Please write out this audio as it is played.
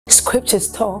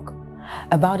Scriptures talk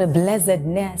about a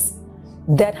blessedness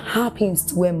that happens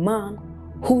to a man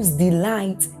whose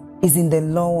delight is in the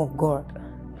law of God.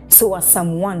 So as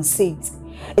Psalm 1 says,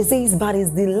 it says, but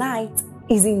his delight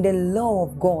is in the law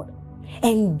of God,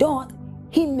 and doth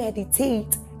he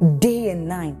meditate day and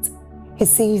night. He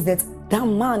says that that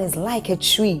man is like a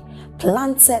tree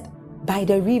planted by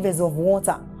the rivers of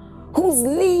water, whose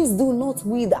leaves do not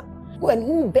wither, and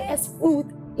who bears fruit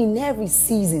in every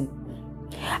season.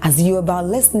 As you're about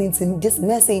listening to this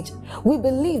message, we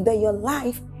believe that your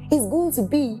life is going to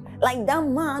be like that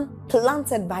man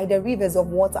planted by the rivers of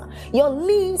water. Your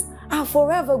leaves are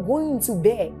forever going to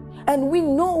bear. And we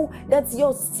know that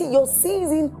your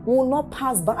season will not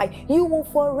pass by. You will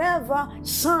forever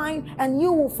shine and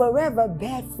you will forever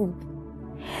bear fruit.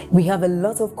 We have a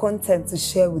lot of content to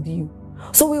share with you.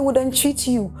 So we would entreat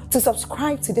you to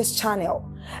subscribe to this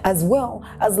channel, as well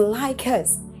as like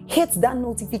us. Hit that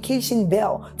notification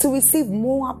bell to receive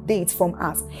more updates from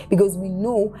us, because we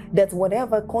know that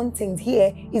whatever content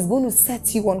here is going to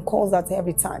set you on course at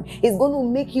every time. It's going to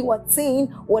make you attain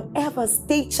whatever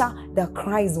stature that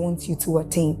Christ wants you to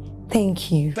attain. Thank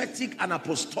you. Prophetic and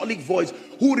apostolic voice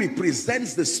who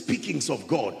represents the speakings of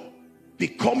God,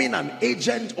 becoming an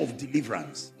agent of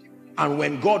deliverance. And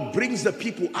when God brings the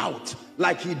people out,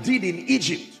 like he did in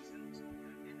Egypt,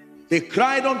 they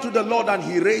cried unto the Lord and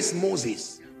he raised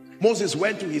Moses. Moses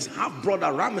went to his half-brother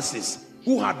Ramesses,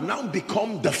 who had now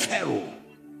become the Pharaoh,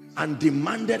 and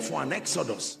demanded for an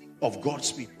exodus of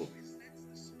God's people.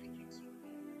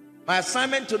 My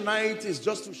assignment tonight is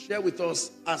just to share with us,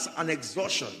 as an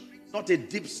exhaustion, not a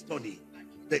deep study,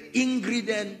 the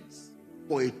ingredients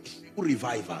for a true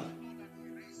revival.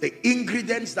 The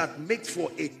ingredients that make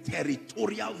for a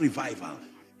territorial revival.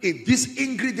 If these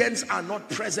ingredients are not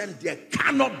present, there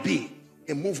cannot be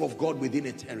a move of God within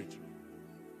a territory.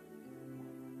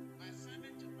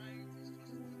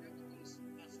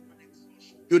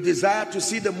 You desire to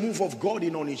see the move of God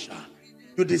in Onitsha.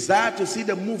 You desire to see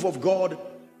the move of God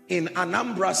in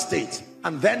Anambra State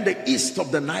and then the east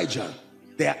of the Niger.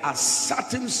 There are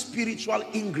certain spiritual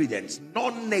ingredients,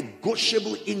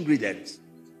 non-negotiable ingredients.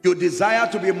 You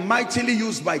desire to be mightily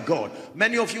used by God.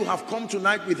 Many of you have come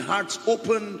tonight with hearts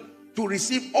open to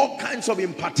receive all kinds of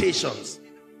impartations.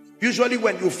 Usually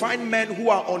when you find men who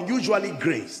are unusually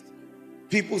graced,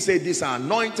 people say these are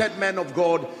anointed men of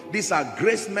God, these are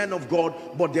graced men of God,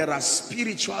 but there are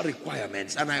spiritual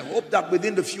requirements. And I hope that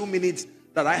within the few minutes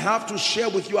that I have to share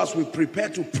with you as we prepare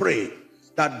to pray,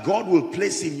 that God will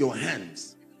place in your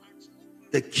hands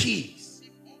the keys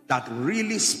that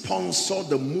really sponsor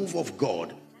the move of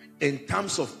God in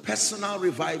terms of personal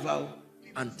revival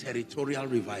and territorial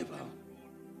revival.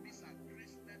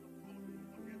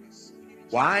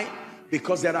 Why?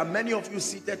 Because there are many of you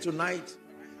seated tonight.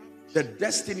 The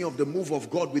destiny of the move of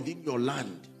God within your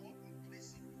land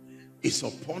is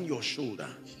upon your shoulder,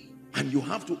 and you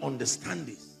have to understand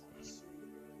this.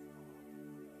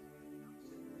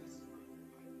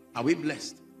 Are we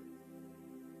blessed?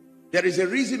 There is a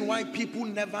reason why people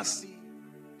never see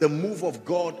the move of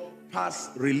God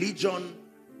past religion,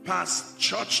 past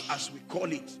church as we call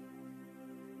it.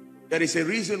 There is a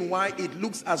reason why it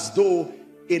looks as though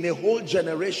in a whole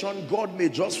generation God may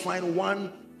just find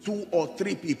 1, 2 or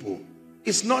 3 people.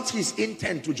 It's not his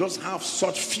intent to just have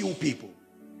such few people.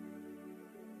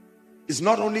 It's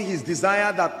not only his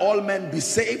desire that all men be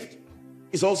saved,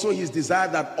 it's also his desire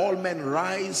that all men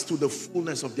rise to the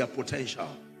fullness of their potential.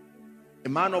 A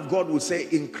man of God would say,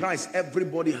 in Christ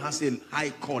everybody has a high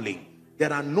calling.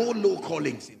 There are no low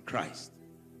callings in Christ.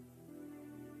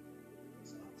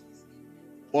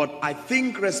 But I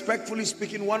think, respectfully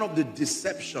speaking, one of the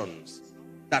deceptions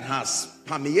that has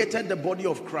permeated the body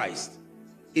of Christ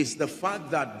is the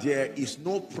fact that there is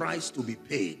no price to be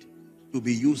paid to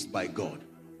be used by God.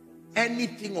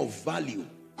 Anything of value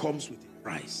comes with a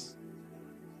price.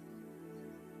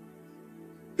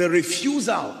 The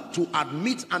refusal to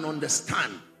admit and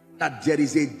understand that there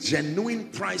is a genuine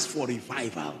price for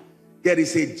revival. There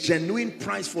is a genuine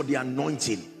price for the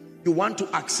anointing. You want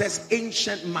to access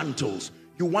ancient mantles.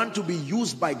 You want to be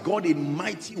used by God in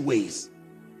mighty ways.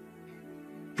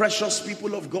 Precious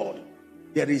people of God,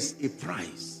 there is a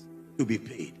price to be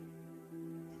paid.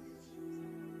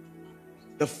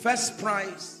 The first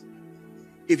price,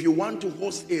 if you want to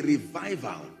host a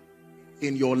revival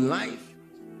in your life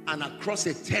and across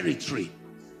a territory,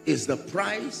 is the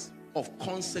price of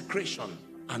consecration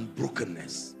and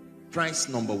brokenness. Price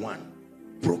number 1,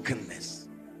 brokenness.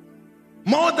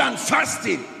 More than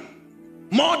fasting,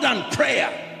 more than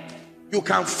prayer, you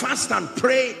can fast and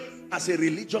pray as a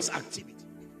religious activity.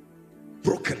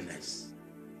 Brokenness.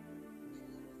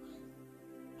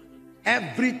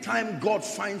 Every time God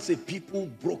finds a people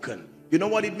broken, you know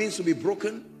what it means to be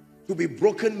broken? To be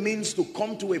broken means to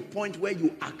come to a point where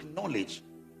you acknowledge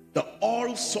the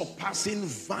all-surpassing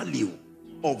value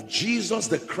of Jesus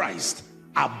the Christ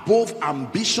above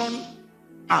ambition,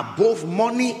 above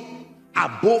money,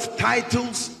 above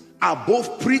titles,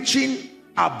 above preaching,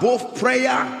 above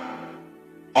prayer.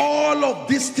 All of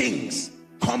these things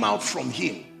come out from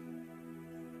him.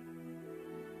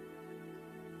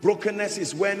 Brokenness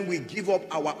is when we give up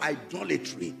our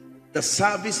idolatry, the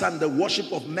service and the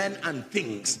worship of men and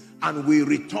things, and we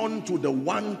return to the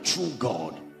one true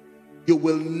God. You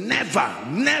will never,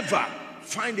 never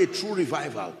find a true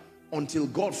revival until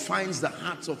God finds the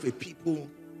hearts of a people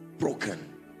broken.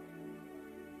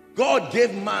 God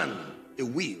gave man a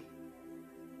will.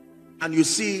 And you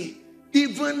see,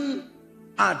 even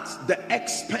at the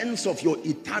expense of your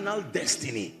eternal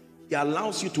destiny, he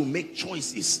allows you to make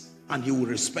choices and he will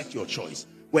respect your choice.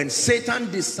 When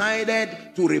Satan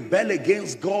decided to rebel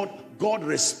against God, God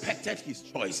respected his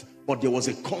choice, but there was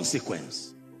a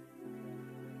consequence.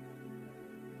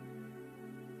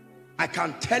 I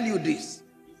can tell you this,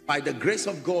 by the grace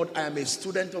of God, I am a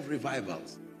student of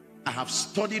revivals. I have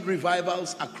studied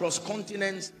revivals across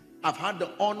continents. I've had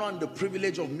the honor and the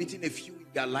privilege of meeting a few in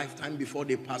their lifetime before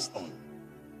they passed on.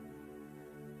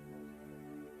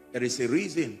 There is a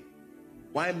reason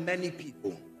why many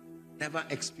people never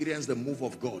experience the move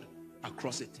of God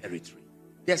across a territory.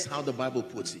 That's how the Bible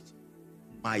puts it.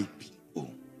 My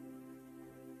people,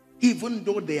 even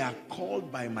though they are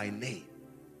called by my name,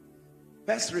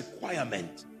 first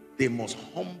requirement, they must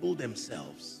humble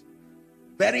themselves.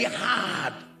 Very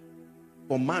hard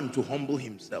for man to humble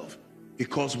himself,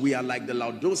 because we are like the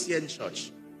Laodicean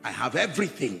church. I have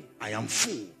everything. I am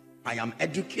full. I am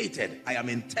educated. I am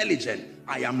intelligent.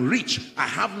 I am rich. I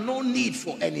have no need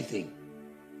for anything.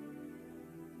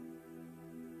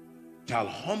 Shall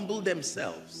humble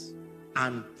themselves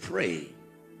and pray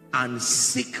and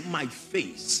seek my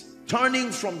face,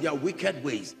 turning from their wicked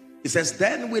ways. He says,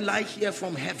 then will I hear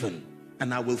from heaven,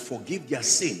 and I will forgive their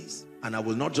sins. And I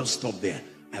will not just stop there.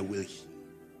 I will heal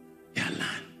their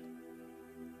land.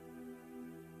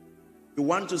 You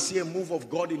want to see a move of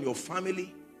God in your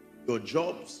family, your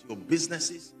jobs, your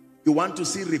businesses? You want to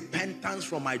see repentance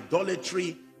from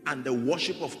idolatry and the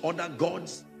worship of other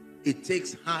gods? It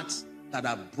takes hearts that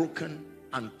are broken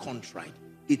and contrite.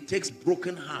 It takes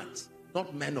broken hearts,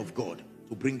 not men of God,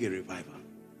 to bring a revival.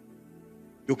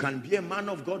 You can be a man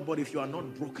of God, but if you are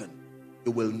not broken,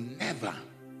 you will never.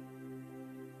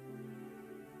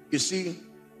 You see,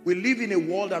 we live in a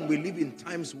world and we live in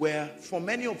times where, for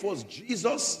many of us,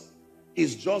 Jesus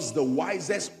is just the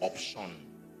wisest option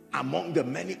among the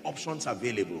many options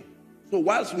available. So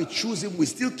whilst we choose him, we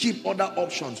still keep other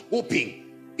options,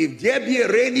 hoping if there be a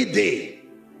rainy day,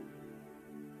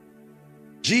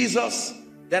 Jesus,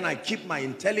 then I keep my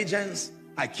intelligence,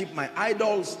 I keep my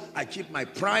idols, I keep my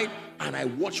pride, and I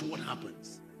watch what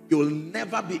happens. You will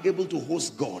never be able to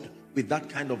host God with that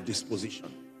kind of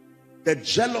disposition. The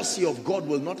jealousy of God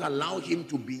will not allow him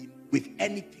to be with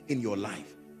anything in your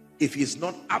life. If he's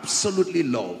not absolutely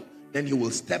love, then he will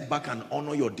step back and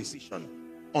honor your decision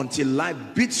until life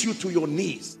beats you to your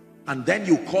knees, and then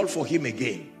you call for him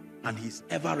again, and he's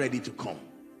ever ready to come.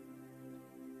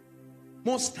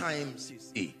 Most times, you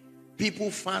see, people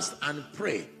fast and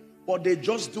pray, but they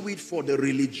just do it for the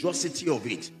religiosity of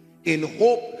it, in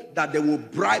hope that they will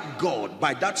bribe God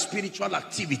by that spiritual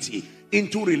activity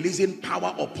into releasing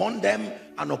power upon them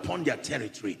and upon their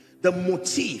territory. The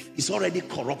motive is already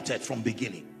corrupted from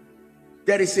beginning.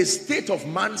 There is a state of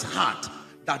man's heart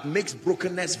that makes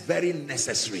brokenness very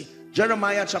necessary.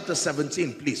 Jeremiah chapter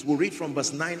 17, please. We'll read from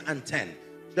verse 9 and 10.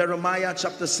 Jeremiah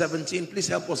chapter 17, please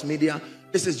help us, media.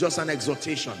 This is just an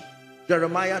exhortation.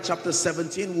 Jeremiah chapter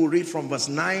 17, we'll read from verse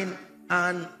 9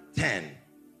 and 10.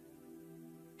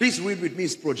 Please read with me.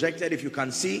 It's projected if you can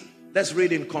see. Let's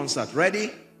read in concert.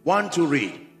 Ready? 1, 2,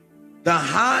 read. The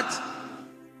heart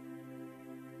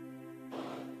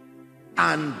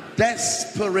and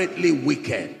desperately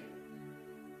wicked.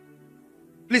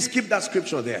 Please keep that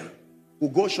scripture there.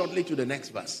 We'll go shortly to the next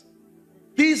verse.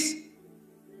 This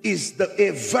is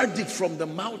a verdict from the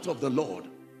mouth of the Lord,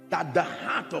 that the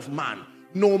heart of man,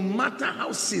 no matter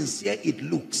how sincere it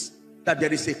looks, that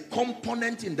there is a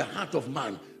component in the heart of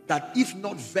man that, if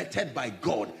not vetted by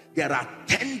God, there are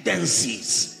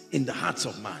tendencies in the hearts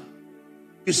of man.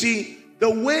 You see, the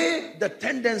way the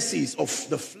tendencies of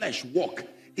the flesh work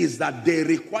is that they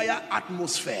require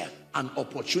atmosphere and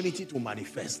opportunity to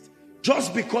manifest.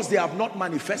 Just because they have not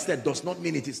manifested does not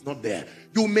mean it is not there.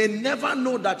 You may never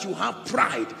know that you have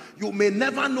pride. You may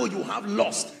never know you have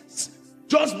lust.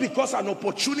 Just because an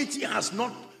opportunity has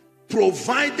not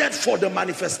provided for the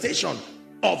manifestation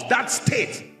of that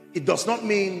state, it does not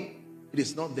mean it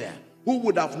is not there. Who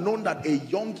would have known that a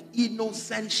young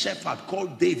innocent shepherd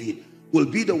called David will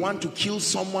be the one to kill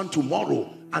someone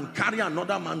tomorrow and carry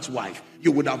another man's wife?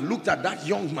 You would have looked at that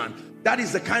young man. That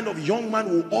is the kind of young man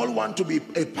who all want to be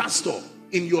a pastor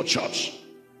in your church.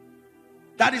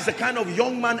 That is the kind of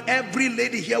young man every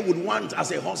lady here would want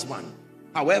as a husband.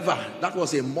 However, that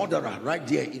was a murderer right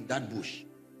there in that bush.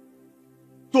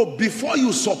 So before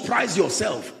you surprise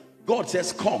yourself, God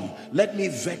says, come, let me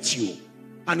vet you.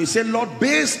 And you say, Lord,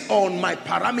 based on my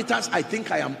parameters, I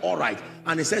think I am all right.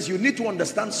 And he says, you need to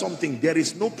understand something. There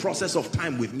is no process of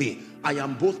time with me. I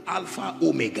am both Alpha,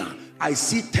 Omega. I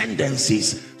see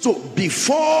tendencies. So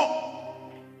before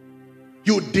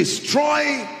you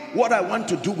destroy what I want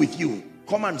to do with you,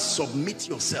 come and submit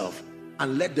yourself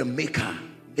and let the Maker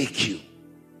make you.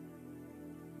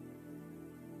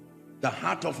 The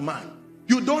heart of man.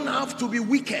 You don't have to be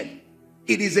wicked.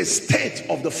 It is a state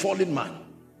of the fallen man.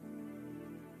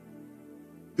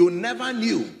 You never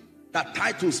knew that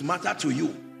titles matter to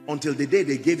you until the day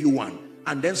they gave you one.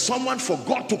 And then someone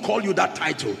forgot to call you that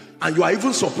title. And you are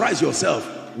even surprised yourself.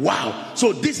 Wow.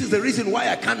 So this is the reason why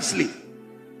I can't sleep.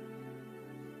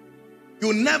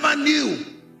 You never knew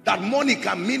that money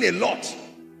can mean a lot.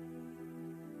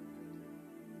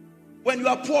 When you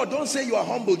are poor, don't say you are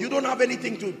humble. You don't have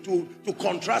anything to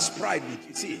contrast pride with.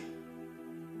 You see.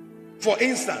 For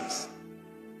instance,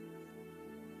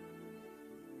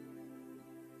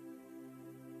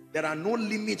 there are no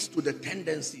limits to the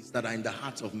tendencies that are in the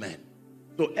hearts of men.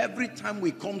 So every time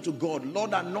we come to God,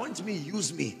 Lord, anoint me,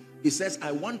 use me. He says,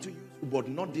 I want to use you, but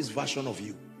not this version of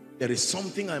you. There is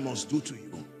something I must do to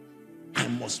you. I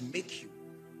must make you.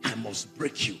 I must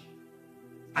break you.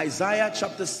 Isaiah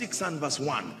chapter 6 and verse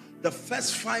 1. The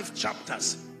first 5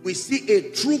 chapters, we see a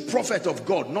true prophet of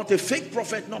God, not a fake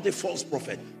prophet, not a false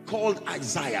prophet, called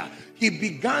Isaiah. He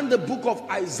began the book of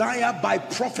Isaiah by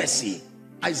prophecy.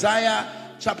 Isaiah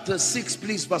chapter 6,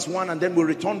 please, verse 1, and then we'll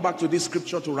return back to this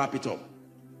scripture to wrap it up.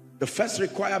 The first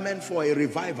requirement for a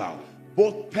revival,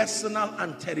 both personal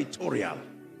and territorial,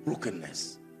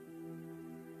 brokenness.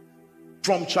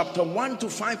 From chapter 1 to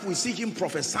 5, we see him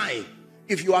prophesying.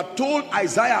 If you are told,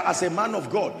 Isaiah, as a man of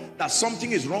God, that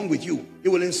something is wrong with you, he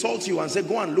will insult you and say,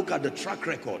 go and look at the track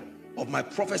record of my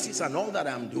prophecies and all that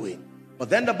I'm doing. But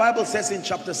then the Bible says in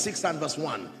chapter 6 and verse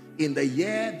 1, in the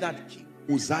year that King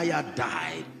Uzziah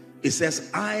died, it says,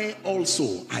 I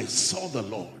saw the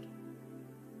Lord.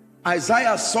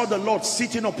 Isaiah saw the Lord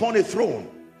sitting upon a throne.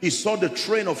 He saw the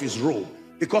train of his robe.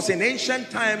 Because in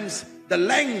ancient times, the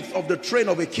length of the train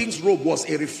of a king's robe was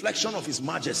a reflection of his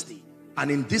majesty. And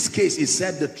in this case, it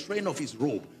said the train of his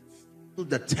robe filled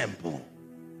the temple.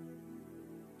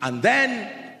 And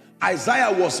then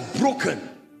Isaiah was broken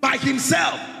by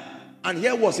himself. And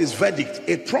here was his verdict,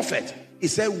 a prophet. He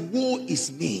said, woe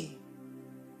is me.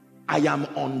 I am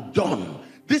undone.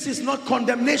 This is not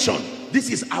condemnation. This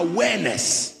is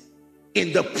awareness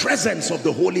in the presence of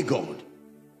the Holy God.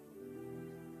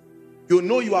 You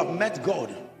know you have met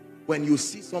God when you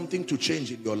see something to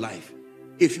change in your life.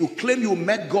 If you claim you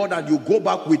met God and you go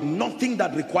back with nothing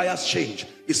that requires change,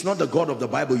 it's not the God of the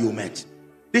Bible you met.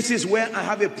 This is where I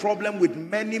have a problem with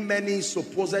many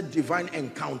supposed divine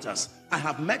encounters. I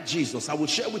have met Jesus. I will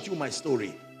share with you my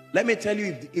story. Let me tell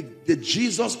you, if the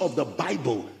Jesus of the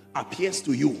Bible appears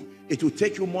to you, it will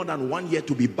take you more than 1 year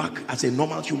to be back as a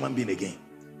normal human being again.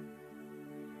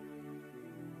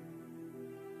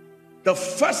 The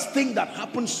first thing that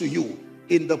happens to you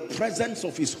in the presence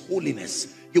of his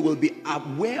holiness, you will be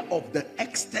aware of the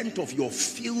extent of your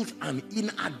filth and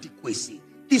inadequacy.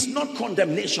 It's not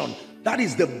condemnation. That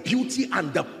is the beauty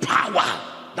and the power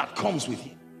that comes with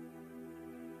him.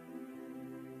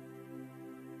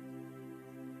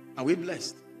 Are we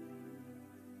blessed?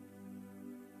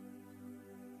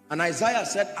 And Isaiah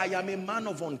said, I am a man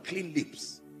of unclean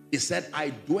lips. He said, I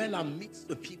dwell amidst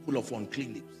the people of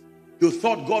unclean lips. You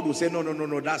thought God would say,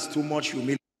 no, that's too much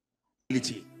humility.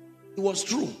 It was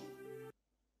true.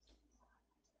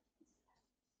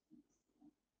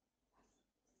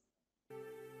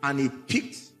 And he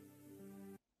picked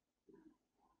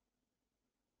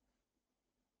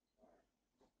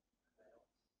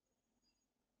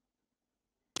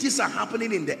these are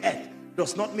happening in the earth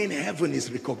does not mean heaven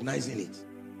is recognizing it.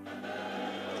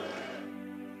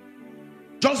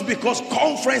 Just because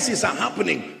conferences are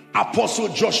happening, Apostle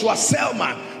Joshua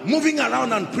Selman moving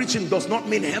around and preaching does not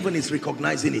mean heaven is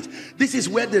recognizing it. This is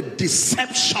where the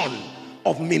deception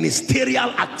of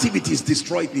ministerial activities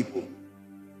destroy people.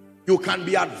 You can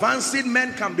be advancing,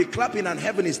 men can be clapping, and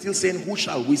heaven is still saying, who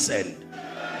shall we send?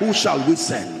 Who shall we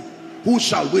send? Who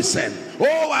shall we send?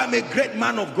 Oh, I'm a great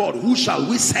man of God. Who shall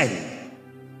we send?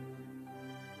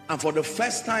 And for the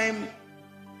first time,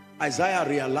 Isaiah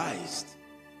realized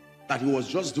that he was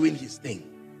just doing his thing.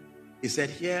 He said,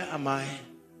 here am I,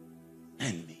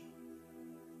 send me.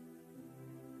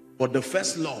 But the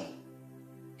first law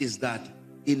is that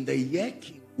in the year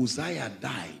King Uzziah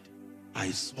died,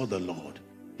 I saw the Lord.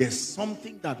 There's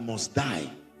something that must die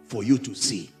for you to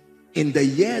see. In the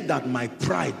year that my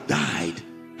pride died,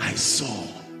 I saw.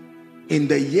 In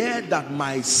the year that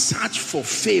my search for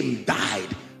fame died,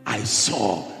 I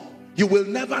saw. You will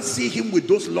never see him with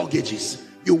those luggages.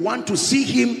 You want to see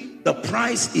him, the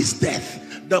price is death.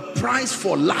 The price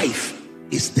for life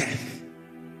is death.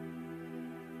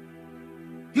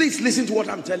 Please listen to what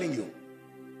I'm telling you.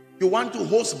 You want to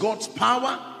host God's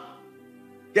power?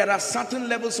 There are certain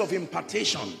levels of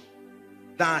impartation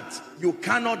that you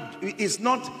cannot, it's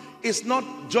not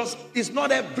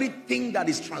everything that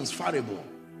is transferable.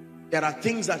 There are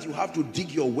things that you have to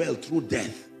dig your well through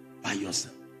death by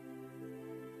yourself.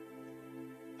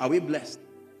 Are we blessed?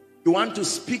 You want to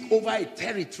speak over a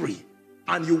territory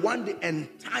and you want the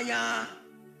entire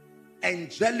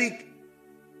angelic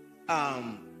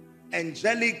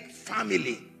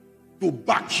family to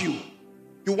back you.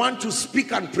 You want to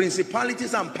speak and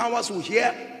principalities and powers will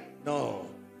hear? No.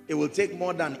 It will take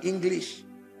more than English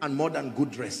and more than good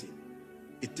dressing.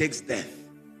 It takes death.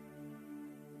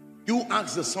 You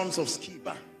ask the sons of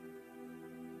Sceva.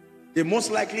 They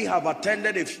most likely have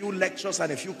attended a few lectures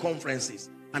and a few conferences.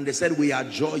 And they said, we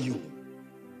adjure you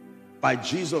by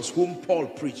Jesus whom Paul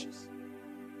preaches.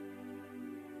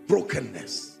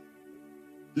 Brokenness.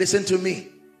 Listen to me.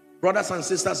 Brothers and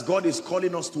sisters, God is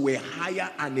calling us to a higher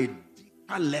and a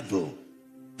deeper level.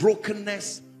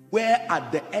 Brokenness where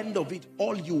at the end of it,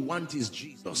 all you want is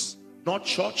Jesus. Not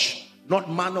church, not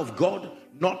man of God,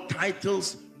 not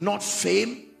titles, not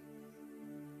fame.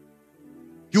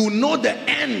 You know the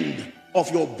end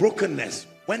of your brokenness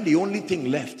when the only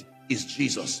thing left is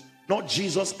Jesus. Not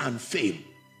Jesus and fame,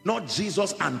 not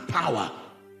Jesus and power.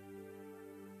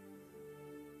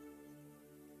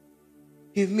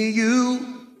 Give me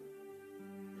you,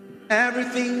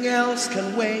 everything else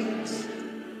can wait.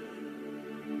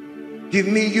 Give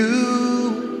me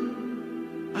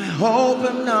you, I hope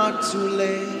I'm not too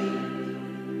late.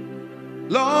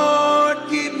 Lord,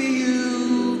 give me you.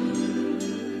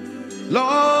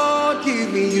 Lord,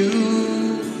 give me you.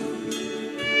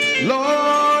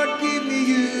 Lord, give me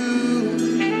you.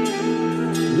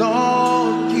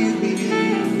 Lord, give me you.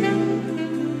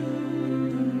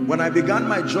 When I began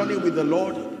my journey with the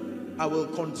Lord, I will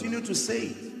continue to say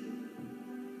it.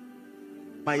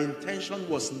 My intention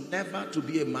was never to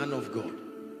be a man of God.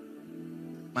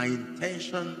 My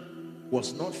intention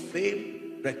was not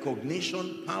fame,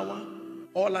 recognition, power.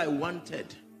 All I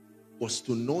wanted was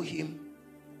to know him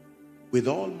with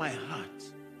all my heart.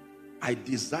 I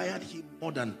desired him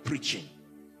more than preaching.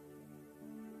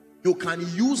 You can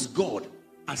use God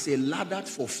as a ladder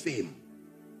for fame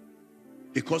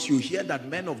because you hear that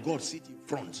men of God sit in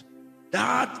front.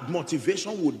 That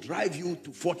motivation would drive you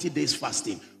to 40 days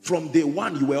fasting. From day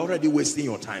one, you were already wasting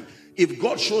your time. If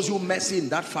God shows you mercy in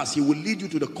that fast, he will lead you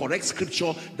to the correct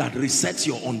scripture that resets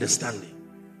your understanding.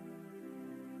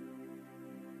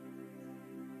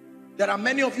 There are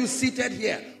many of you seated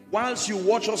here. Whilst you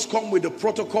watch us come with the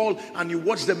protocol and you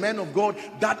watch the men of God,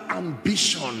 that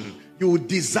ambition, you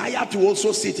desire to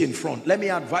also sit in front. Let me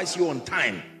advise you on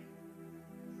time.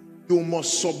 You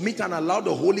must submit and allow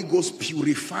the Holy Ghost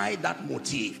purify that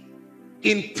motive.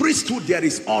 In priesthood, there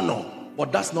is honor,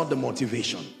 but that's not the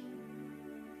motivation.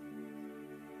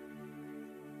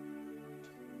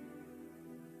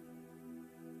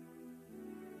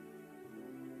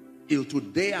 Till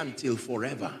today and till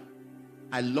forever,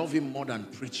 I love him more than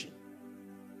preaching.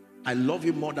 I love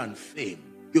him more than fame.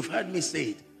 You've heard me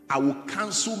say it. I will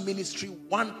cancel ministry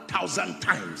 1,000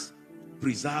 times to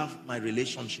preserve my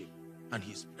relationship and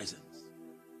his presence.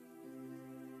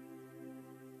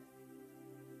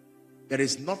 There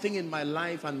is nothing in my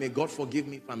life, and may God forgive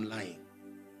me if I'm lying,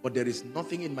 but there is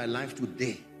nothing in my life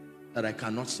today that I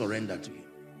cannot surrender to him.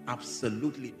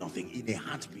 Absolutely nothing, in a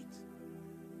heartbeat.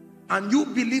 And you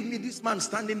believe me, this man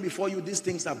standing before you, these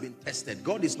things have been tested.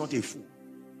 God is not a fool.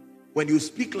 When you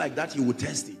speak like that, you will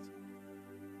test it.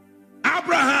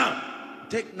 Abraham,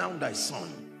 take now thy son,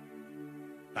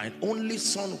 thine only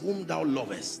son whom thou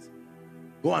lovest.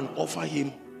 Go and offer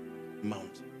him the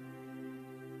mountain.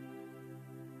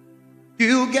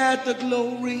 You get the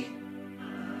glory.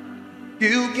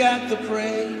 You get the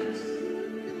praise.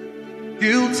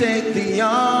 You take the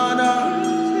honor.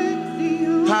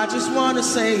 I just want to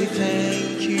say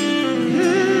thank you.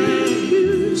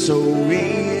 So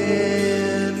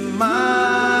in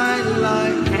my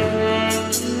life,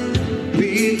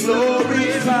 be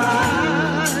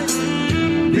glorified,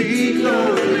 be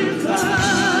glorified.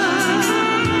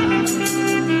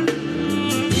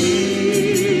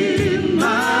 In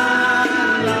my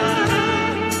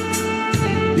life,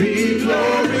 be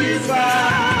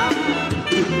glorified,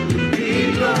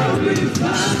 be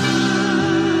glorified.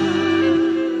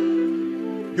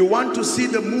 You want to see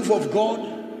the move of God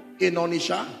in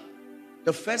Onisha?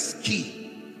 The first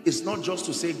key is not just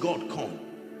to say, God, come.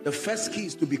 The first key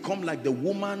is to become like the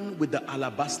woman with the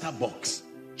alabaster box.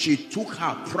 She took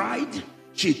her pride,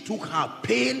 she took her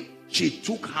pain, she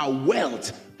took her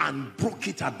wealth and broke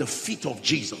it at the feet of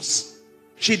Jesus.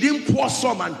 She didn't pour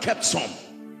some and kept some.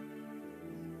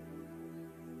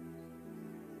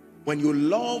 When you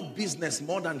love business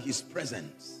more than his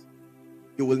presence,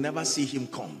 you will never see him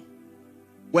come.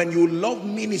 When you love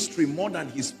ministry more than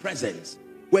his presence,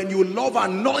 when you love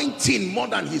anointing more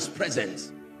than his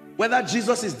presence, whether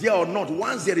Jesus is there or not,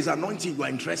 once there is anointing, you are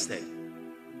interested.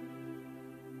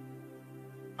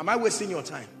 Am I wasting your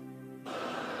time?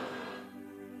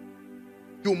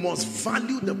 You must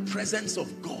value the presence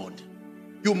of God.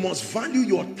 You must value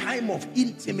your time of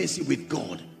intimacy with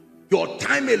God. Your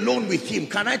time alone with him.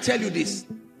 Can I tell you this?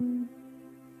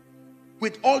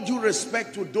 With all due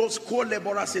respect to those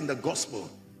co-laborers in the gospel,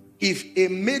 if a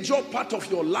major part of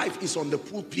your life is on the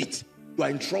pulpit, you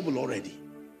are in trouble already.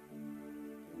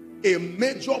 A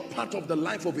major part of the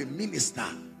life of a minister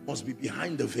must be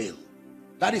behind the veil.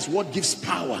 That is what gives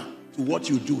power to what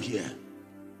you do here.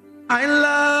 I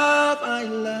love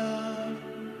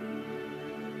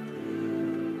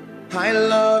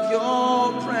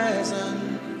your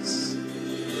presence.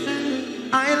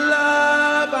 I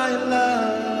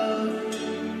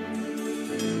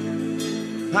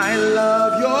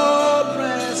love your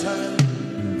presence.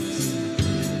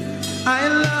 I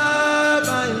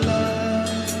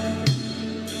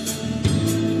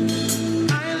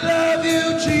love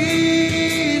you,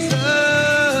 Jesus.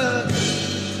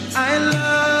 I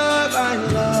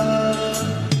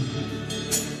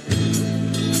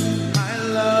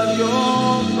love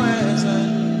your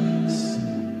presence.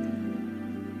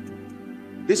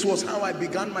 This was how I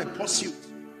began my pursuit.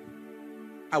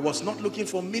 I was not looking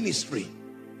for ministry.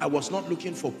 I was not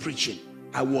looking for preaching.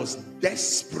 I was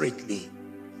desperately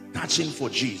searching for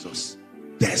Jesus.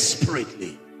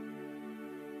 Desperately.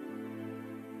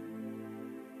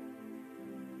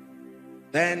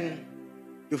 Then,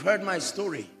 you've heard my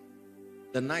story.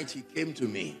 The night he came to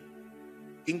me,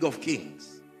 King of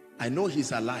Kings. I know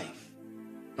he's alive.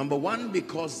 Number one,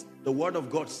 because the word of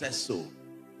God says so.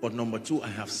 But number two, I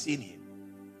have seen him.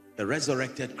 The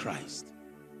resurrected Christ.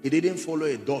 He didn't follow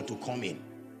a door to come in.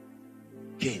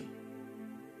 Came.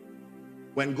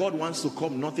 When God wants to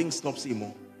come, nothing stops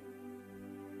him.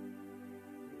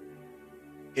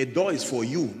 A door is for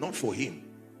you, not for him.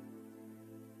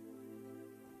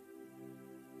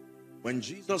 When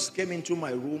Jesus came into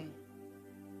my room,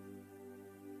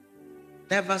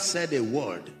 never said a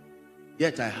word,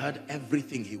 yet I heard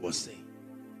everything he was saying.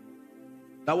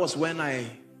 That was when I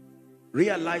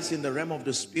realized in the realm of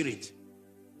the spirit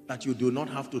that you do not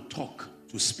have to talk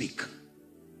to speak.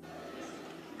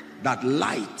 That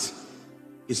light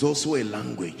is also a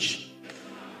language.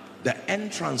 The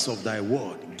entrance of thy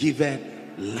word giveth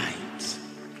light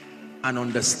and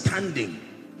understanding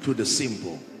to the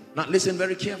simple. Now listen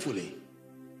very carefully.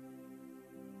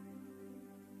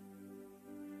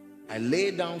 I lay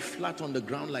down flat on the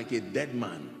ground like a dead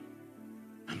man.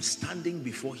 I'm standing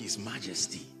before his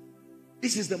majesty.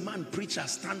 This is the man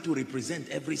preachers stand to represent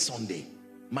every Sunday.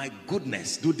 My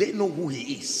goodness, do they know who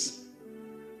he is?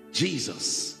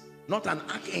 Jesus, not an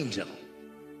archangel.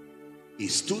 He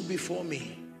stood before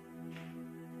me.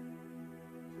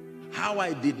 How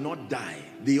I did not die,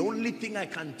 the only thing I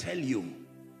can tell you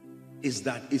is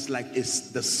that it's like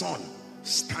it's the sun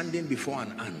standing before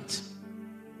an ant.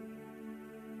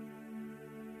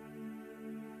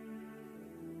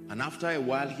 And after a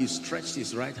while, he stretched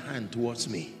his right hand towards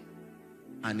me,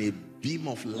 and a beam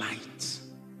of light,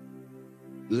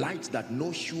 light that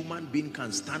no human being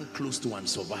can stand close to and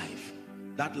survive,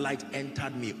 that light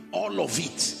entered me, all of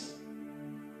it.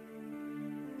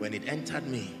 When it entered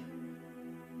me,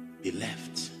 it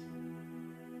left.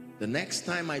 The next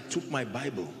time I took my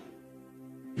Bible,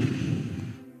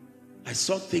 I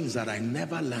saw things that I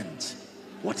never learned.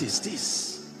 What is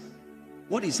this?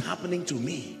 What is happening to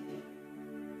me?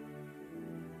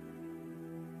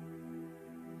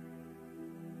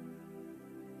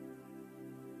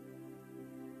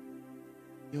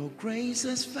 Your grace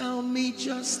has found me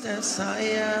just as I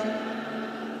am,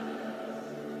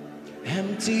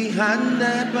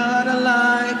 Empty-handed but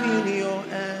alive in your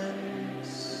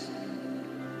hands.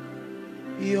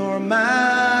 Your majesty,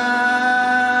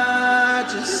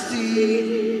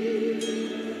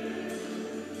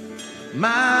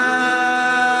 majesty.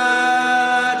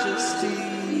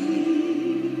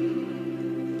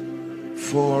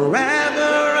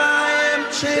 Forever I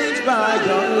am changed by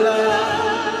your love.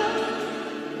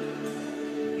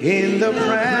 In the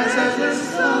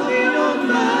presence of your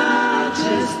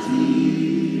majesty.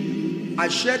 I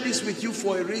share this with you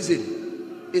for a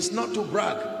reason. It's not to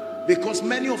brag, because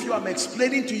many of you, I'm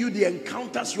explaining to you the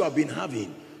encounters you have been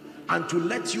having, and to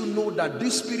let you know that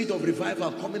this spirit of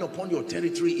revival coming upon your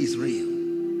territory is real.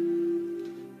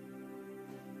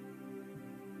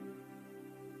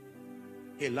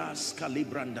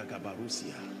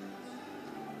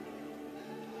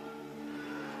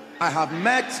 I have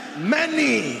met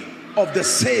many of the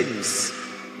saints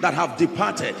that have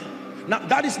departed. Now,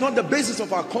 that is not the basis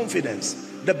of our confidence.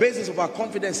 The basis of our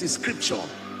confidence is scripture.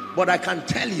 But I can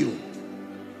tell you,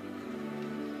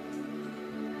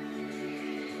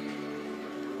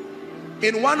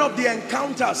 in one of the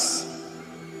encounters,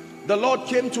 the Lord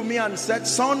came to me and said,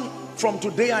 son, from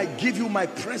today I give you my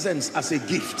presence as a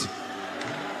gift.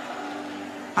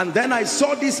 And then I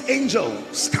saw this angel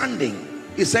standing.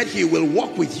 He said he will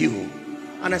walk with you.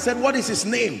 And I said, what is his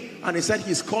name? And he said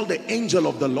he's called the angel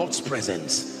of the Lord's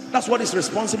presence. That's what is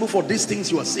responsible for these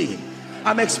things you are seeing.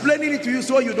 I'm explaining it to you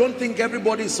so you don't think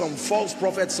everybody is some false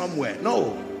prophet somewhere.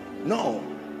 No, no,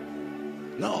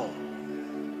 no.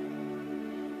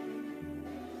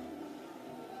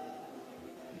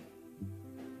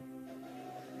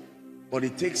 But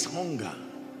it takes hunger.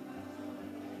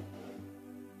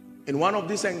 In one of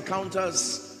these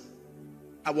encounters,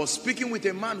 I was speaking with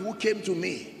a man who came to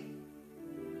me,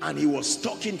 and he was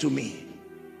talking to me.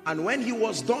 And when he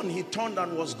was done, he turned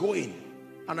and was going.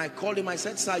 And I called him. I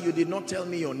said, sir, you did not tell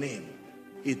me your name.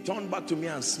 He turned back to me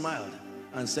and smiled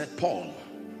and said, Paul.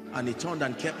 And he turned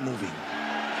and kept moving.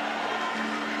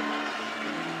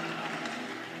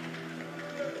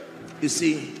 You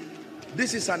see,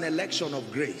 this is an election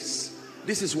of grace.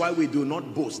 This is why we do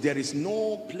not boast. There is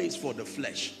no place for the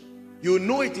flesh. You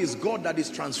know it is God that is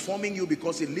transforming you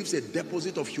because He leaves a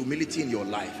deposit of humility in your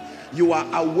life. You are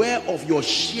aware of your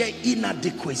sheer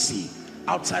inadequacy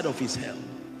outside of His help.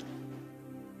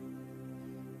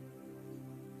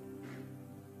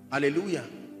 Hallelujah.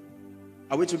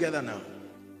 Are we together now?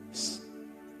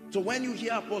 So when you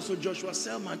hear Apostle Joshua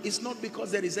Selman, it's not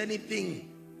because there is anything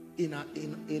in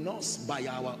us by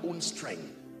our own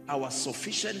strength. Our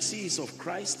sufficiency is of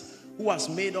Christ, who has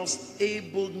made us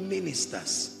able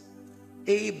ministers.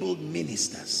 Able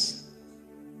ministers.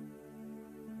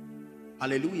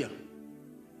 Hallelujah.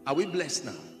 Are we blessed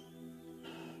now?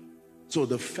 So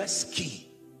the first key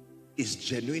is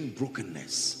genuine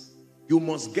brokenness. You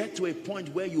must get to a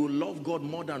point where you love God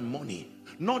more than money.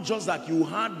 Not just that you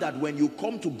heard that when you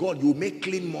come to God you make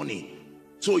clean money,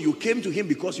 so you came to Him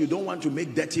because you don't want to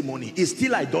make dirty money. It's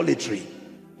still idolatry.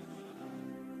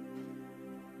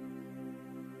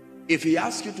 If He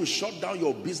asks you to shut down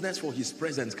your business for His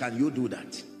presence, can you do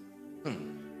that?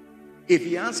 If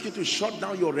He asks you to shut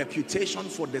down your reputation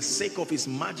for the sake of His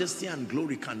majesty and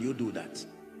glory, can you do that?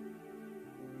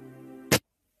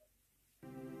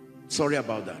 Sorry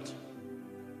about that.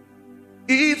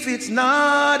 If it's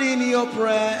not in your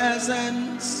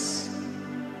presence,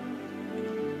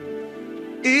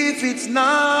 if it's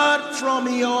not from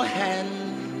your hand,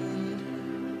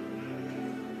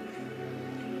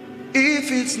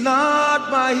 if it's not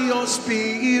by your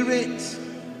spirit,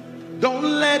 don't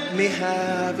let me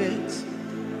have it.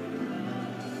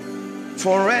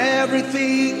 For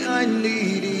everything I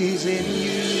need is in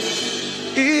you.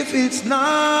 If it's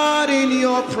not in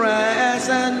your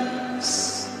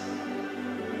presence,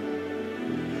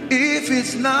 if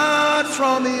it's not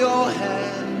from your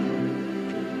hand,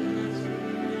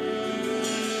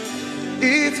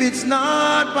 if it's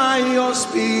not by your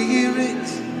spirit,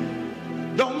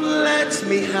 don't let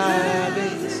me have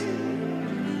it.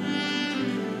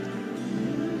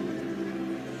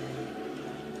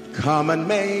 Come and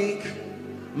make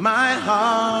my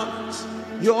heart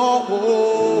your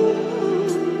home.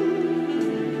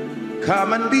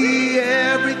 Come and be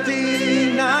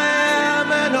everything I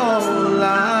am and all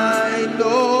I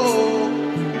know.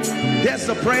 There's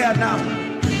the prayer now.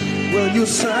 Will you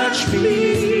search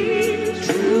me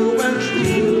true and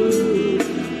true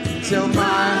till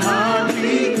my heart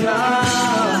becomes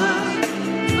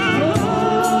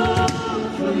all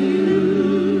for you?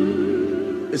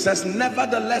 It says,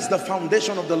 nevertheless the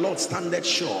foundation of the Lord standeth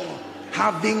sure,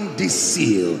 having this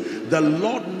seal, the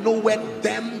Lord knoweth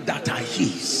them that are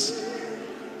His.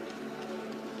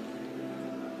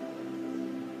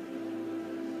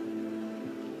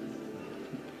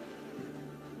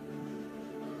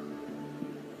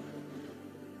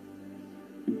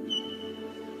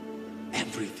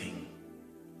 everything.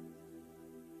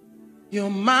 You're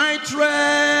my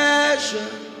treasure,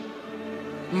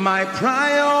 my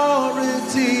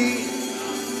priority.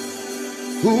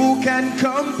 Who can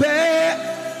compare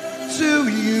to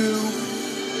you?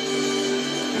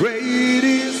 Great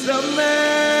is the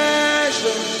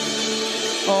measure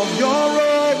of your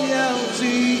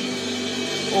royalty,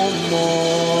 O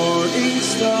morning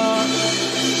star,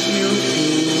 you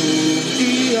fill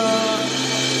the earth.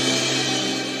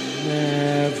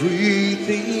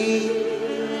 Everything,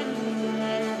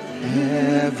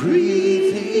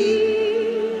 everything,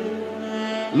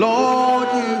 Lord,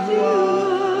 you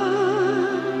are.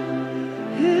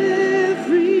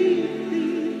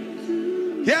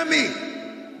 Hear me,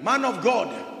 man of God.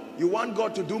 You want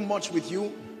God to do much with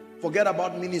you? Forget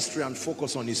about ministry and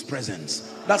focus on his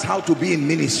presence. That's how to be in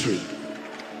ministry.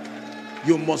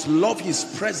 You must love his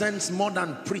presence more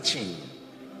than preaching.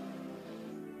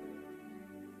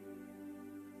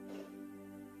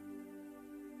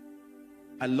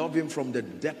 I love him from the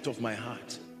depth of my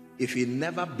heart. If he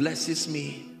never blesses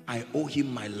me, I owe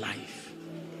him my life.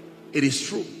 It is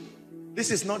true.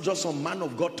 This is not just some man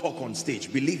of God talk on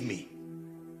stage. Believe me.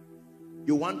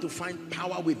 You want to find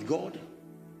power with God?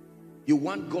 You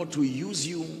want God to use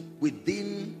you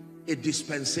within a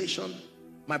dispensation?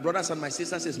 My brothers and my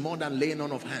sisters, it's more than laying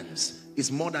on of hands.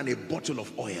 It's more than a bottle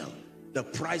of oil. The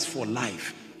price for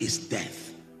life is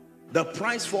death. The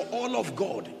price for all of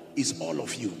God is all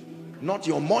of you. Not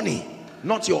your money,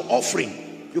 not your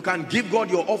offering. You can give God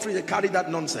your offering and carry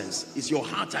that nonsense. It's your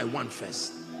heart I want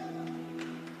first.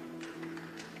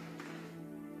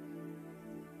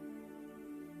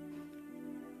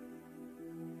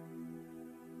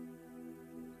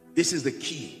 This is the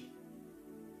key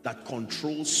that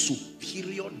controls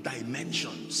superior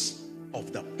dimensions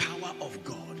of the power of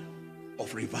God,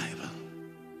 of revival.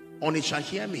 Onisha,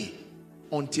 hear me.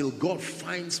 Until God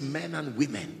finds men and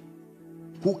women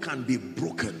who can be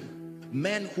broken,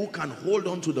 men who can hold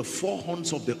on to the four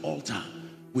horns of the altar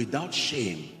without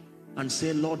shame and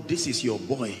say, Lord, this is your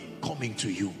boy coming to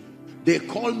you. They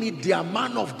call me their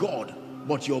man of God,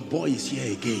 but your boy is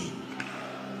here again.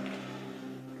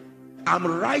 I'm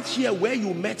right here where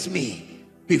you met me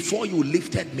before you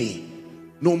lifted me.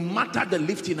 No matter the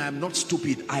lifting, I'm not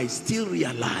stupid. I still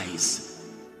realize.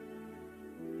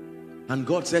 And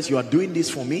God says, you are doing this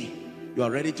for me. You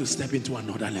are ready to step into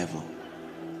another level.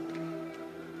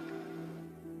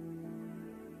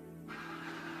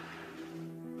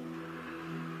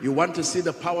 You want to see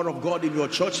the power of God in your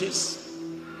churches?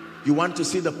 You want to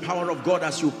see the power of God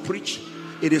as you preach?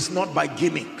 It is not by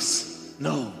gimmicks.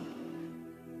 No.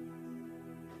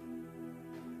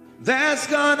 There's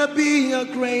gonna be a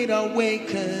great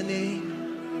awakening.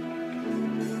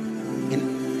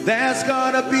 There's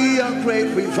gonna be a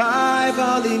great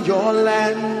revival in your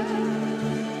land.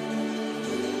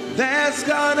 There's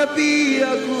gonna be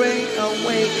a great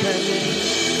awakening.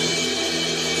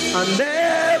 And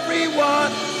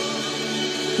everyone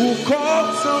who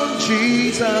calls on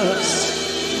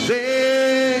Jesus,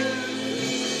 they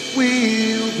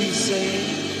will be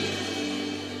saved.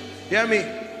 Hear me?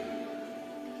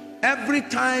 Every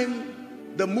time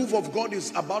the move of God is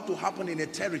about to happen in a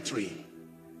territory,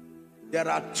 there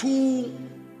are two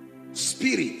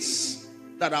spirits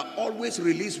that are always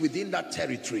released within that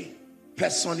territory,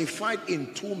 personified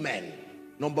in two men.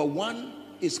 Number one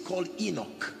is called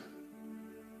Enoch.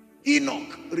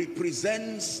 Enoch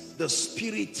represents the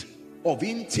spirit of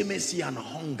intimacy and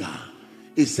hunger.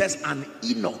 It says, and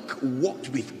Enoch walked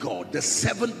with God, the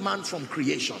seventh man from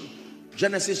creation.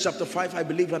 Genesis chapter 5, I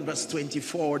believe, and verse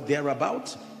 24,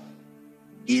 thereabout.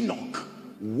 Enoch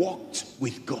walked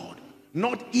with God.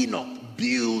 Not Enoch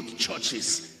built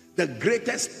churches. The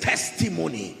greatest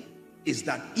testimony is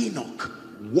that Enoch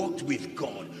walked with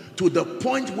God to the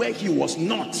point where he was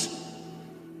not.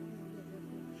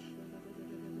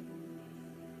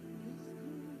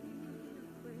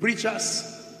 Preachers,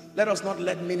 let us not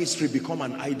let ministry become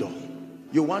an idol.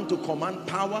 You want to command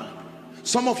power?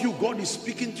 Some of you, God is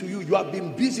speaking to you. You have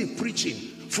been busy preaching.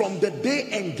 From the day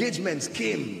engagements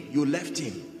came, you left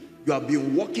him. You have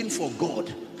been working for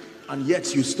God, and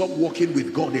yet you stopped working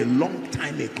with God a long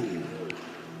time ago.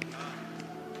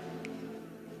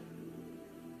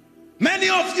 Many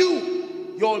of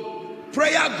you, your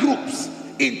prayer groups,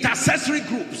 intercessory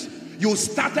groups, you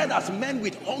started as men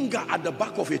with hunger at the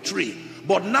back of a tree.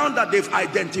 But now that they've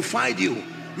identified you,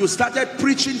 you started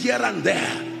preaching here and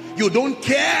there. You don't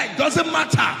care. It doesn't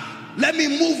matter. Let me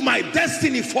move my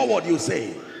destiny forward, you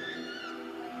say.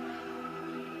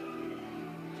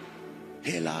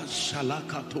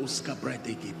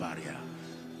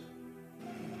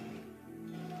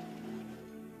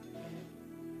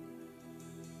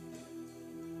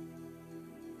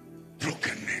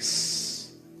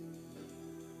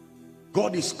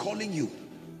 God is calling you.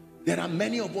 There are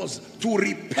many of us. To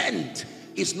repent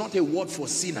is not a word for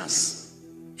sinners.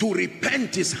 To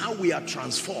repent is how we are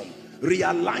transformed.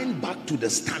 Realign back to the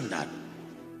standard.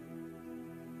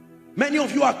 Many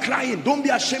of you are crying. Don't be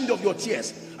ashamed of your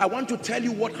tears. I want to tell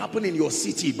you what happened in your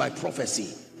city by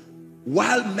prophecy.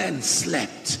 While men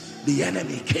slept, the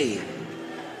enemy came.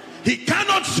 He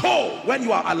cannot sow when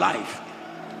you are alive.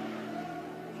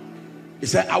 He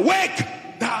said, awake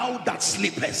thou that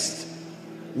sleepest.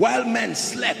 While men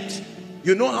slept.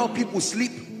 You know how people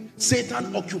sleep?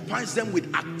 Satan occupies them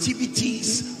with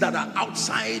activities that are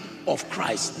outside of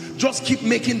Christ. Just keep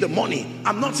making the money.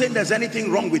 I'm not saying there's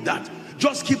anything wrong with that.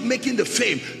 Just keep making the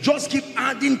fame. Just keep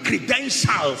adding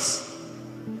credentials.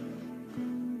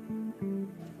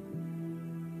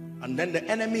 And then the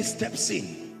enemy steps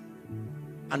in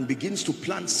and begins to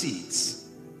plant seeds.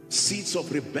 Seeds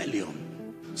of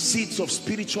rebellion. Seeds of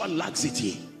spiritual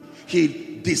laxity.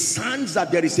 He discerns that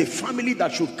there is a family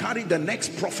that should carry the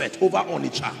next prophet over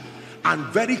Onitsha. And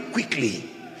very quickly,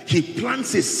 he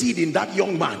plants a seed in that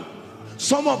young man.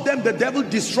 Some of them, the devil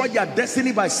destroyed their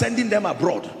destiny by sending them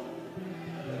abroad.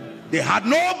 They had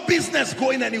no business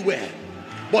going anywhere,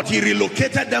 but he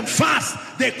relocated them fast.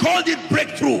 They called it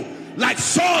breakthrough. Like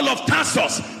Saul of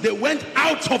Tarsus, they went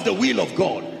out of the will of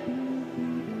God.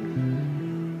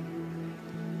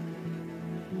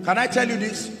 Can I tell you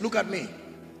this? Look at me.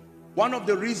 One of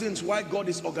the reasons why God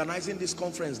is organizing this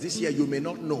conference this year, you may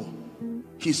not know,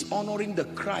 he's honoring the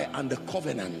cry and the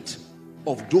covenant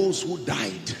of those who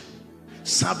died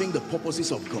serving the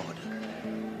purposes of God.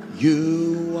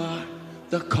 You are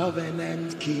the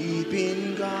covenant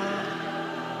keeping God.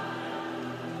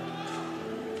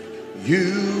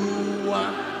 You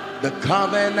are the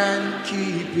covenant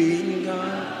keeping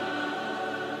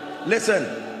God. Listen,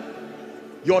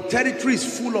 your territory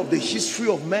is full of the history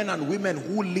of men and women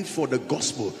who live for the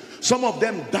gospel. Some of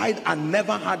them died and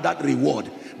never had that reward.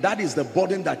 That is the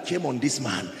burden that came on this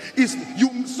man.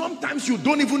 Sometimes you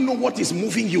don't even know what is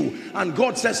moving you. And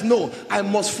God says, no, I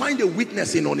must find a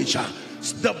witness in Onitsha.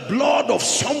 The blood of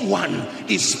someone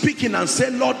is speaking and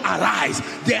saying, Lord, arise.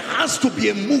 There has to be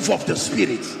a move of the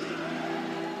Spirit.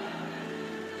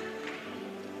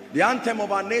 The anthem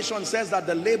of our nation says that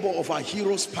the labor of our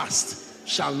heroes past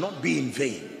shall not be in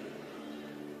vain.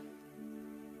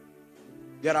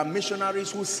 There are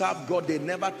missionaries who served God. They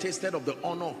never tasted of the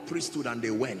honor of priesthood and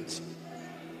they went.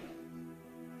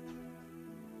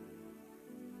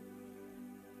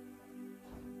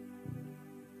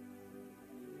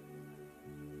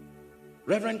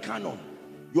 Reverend Canon,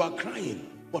 you are crying.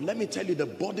 But let me tell you, the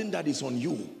burden that is on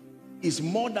you is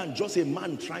more than just a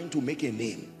man trying to make a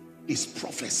name. It's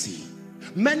prophecy.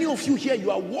 Many of you here,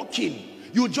 you are walking.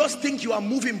 You just think you are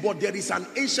moving, but there is an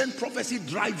ancient prophecy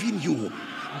driving you.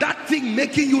 That thing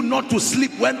making you not to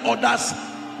sleep when others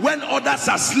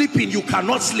are sleeping, you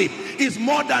cannot sleep. It's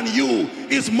more than you.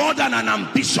 It's more than an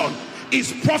ambition.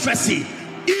 It's prophecy.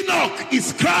 Enoch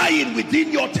is crying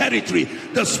within your territory,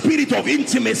 the spirit of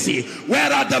intimacy.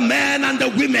 Where are the men and the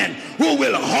women who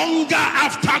will hunger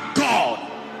after God?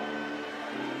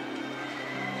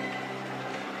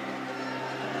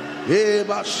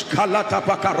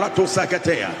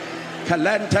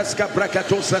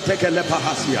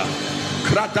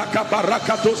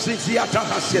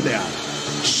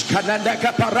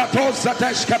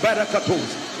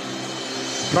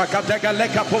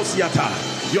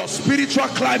 Your spiritual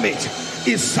climate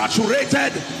is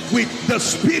saturated with the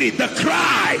Spirit, the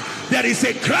cry. There is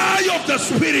a cry of the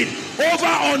Spirit over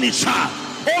Onitsha,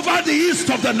 over the east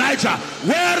of the Niger.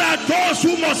 Where are those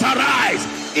who must arise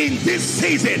in this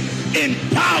season in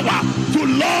power to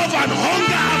love and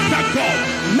hunger after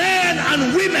God, men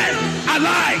and women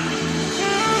alike?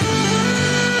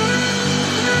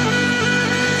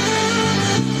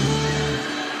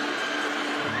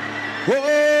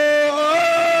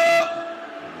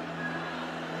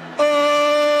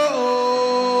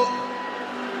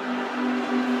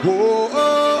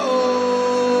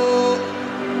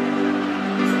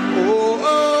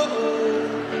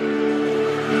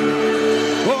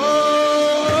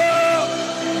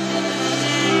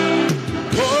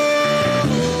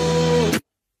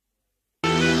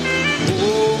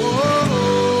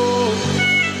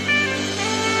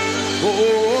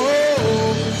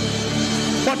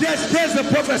 But there's the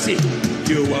prophecy.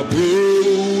 You are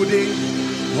brooding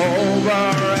over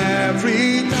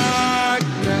every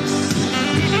darkness.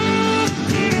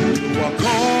 You are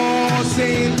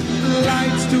causing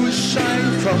lights to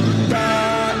shine from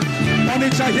dark.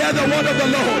 Onitsha, hear the word of the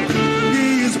Lord. He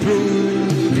is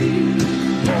brooding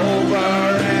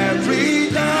over every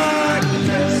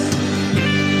darkness.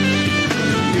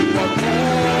 You are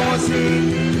causing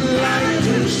light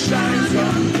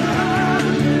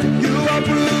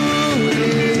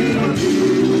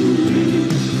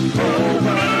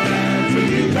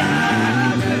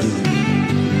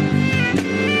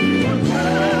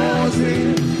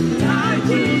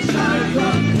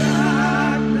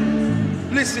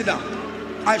Please sit down.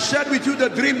 I shared with you the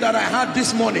dream that I had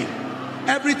this morning.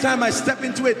 Every time I step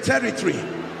into a territory,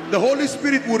 the Holy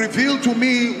Spirit will reveal to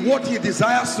me what he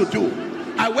desires to do.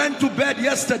 I went to bed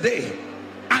yesterday,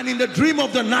 and in the dream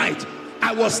of the night,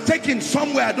 I was taken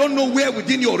somewhere, I don't know where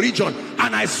within your region,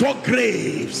 and I saw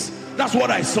graves. That's what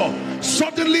I saw.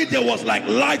 Suddenly there was like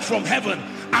light from heaven,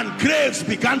 and graves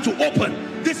began to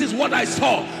open. This is what I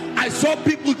saw. I saw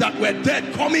people that were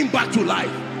dead coming back to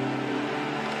life.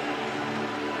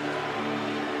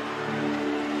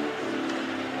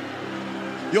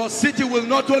 Your city will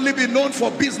not only be known for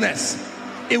business,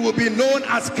 it will be known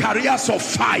as carriers of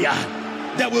fire.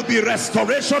 There will be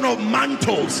restoration of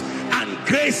mantles and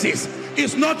graces.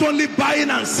 It's not only buying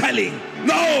and selling.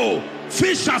 No,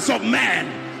 fishers of men,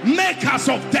 makers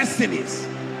of destinies.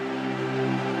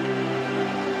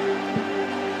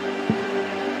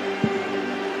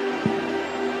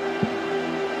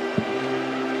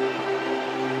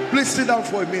 Please sit down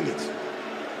for a minute.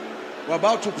 We're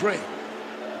about to pray.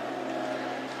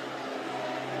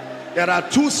 There are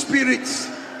two spirits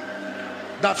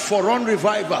that forerun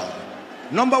revival.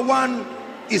 Number one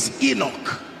is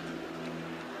Enoch,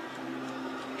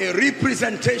 a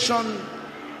representation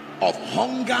of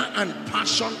hunger and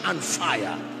passion and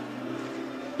fire.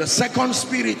 The second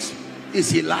spirit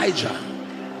is Elijah,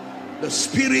 the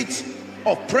spirit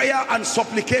of prayer and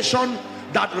supplication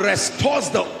that restores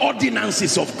the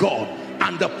ordinances of God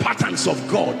and the patterns of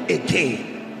God again.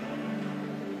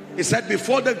 He said,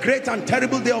 before the great and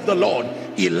terrible day of the Lord,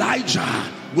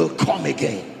 Elijah will come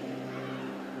again.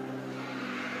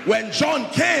 When John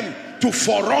came to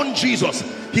forerun Jesus,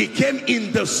 he came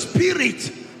in the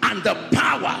spirit and the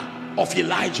power of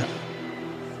Elijah.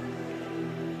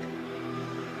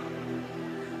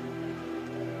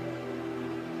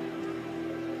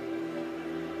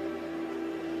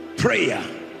 Prayer,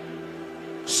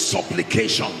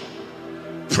 supplication,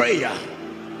 prayer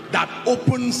that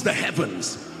opens the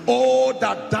heavens. Oh,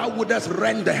 that thou wouldest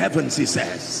rend the heavens, he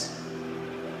says.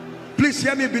 Please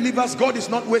hear me, believers. God is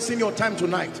not wasting your time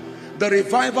tonight. The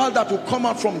revival that will come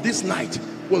out from this night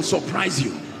will surprise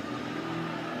you.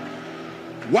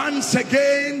 Once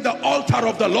again, the altar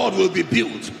of the Lord will be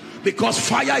built, because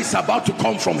fire is about to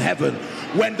come from heaven.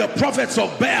 When the prophets of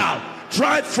Baal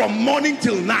tried from morning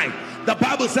till night, the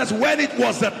Bible says when it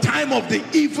was the time of the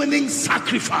evening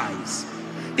sacrifice,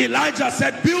 Elijah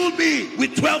said, build me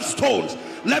with 12 stones.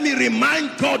 Let me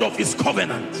remind God of his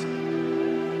covenant.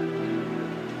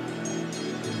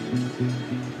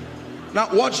 Now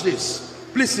watch this.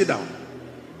 Please sit down.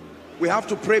 We have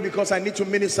to pray because I need to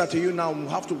minister to you now. We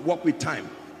have to work with time.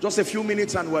 Just a few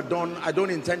minutes and we're done. I don't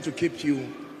intend to keep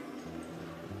you.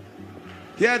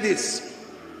 Hear this.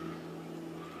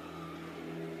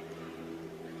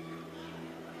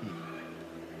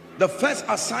 The first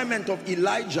assignment of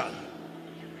Elijah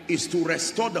is to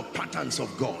restore the patterns of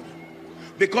God.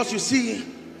 Because you see,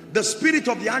 the spirit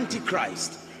of the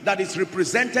Antichrist that is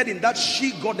represented in that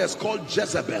she-goddess called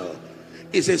Jezebel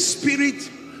is a spirit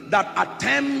that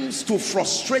attempts to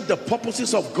frustrate the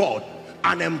purposes of God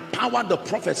and empower the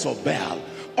prophets of Baal.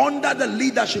 Under the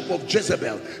leadership of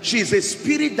Jezebel, she is a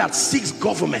spirit that seeks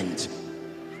government.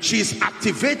 She is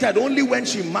activated only when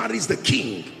she marries the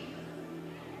king.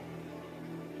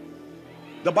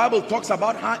 The Bible talks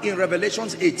about her in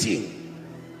Revelations 18.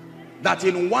 That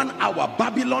in 1 hour,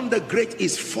 Babylon the Great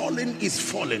is fallen,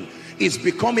 is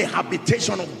become a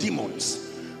habitation of demons.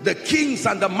 The kings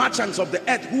and the merchants of the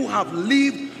earth who have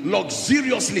lived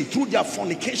luxuriously through their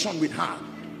fornication with her,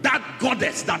 that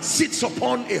goddess that sits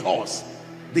upon a horse,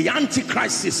 the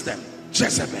Antichrist system,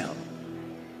 Jezebel.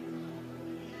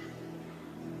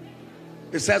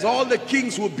 It says all the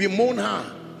kings will bemoan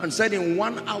her and said, in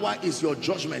 1 hour is your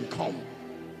judgment come.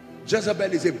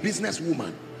 Jezebel is a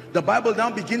businesswoman. The Bible now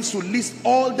begins to list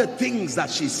all the things that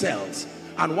she sells.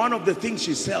 And one of the things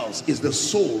she sells is the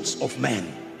souls of men.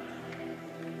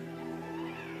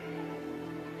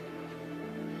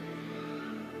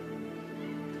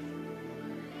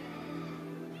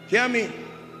 Hear me.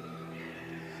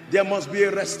 There must be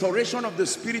a restoration of the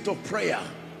spirit of prayer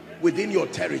within your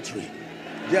territory.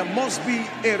 There must be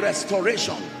a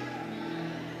restoration.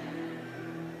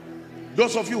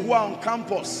 Those of you who are on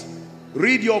campus,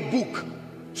 read your book,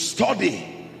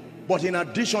 study, but in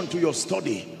addition to your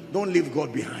study, don't leave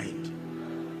God behind.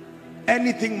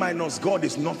 Anything minus God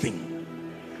is nothing.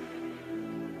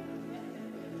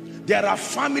 There are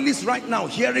families right now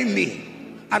hearing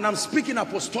me, and I'm speaking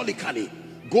apostolically.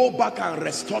 Go back and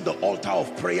restore the altar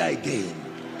of prayer again.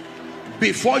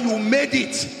 Before you made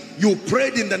it, you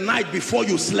prayed in the night before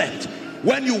you slept.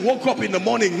 When you woke up in the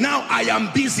morning, now I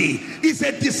am busy. It's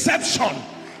a deception,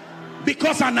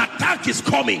 because an attack is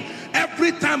coming.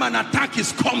 Every time an attack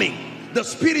is coming, the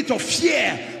spirit of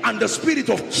fear and the spirit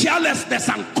of carelessness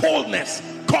and coldness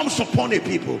comes upon a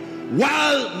people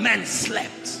while men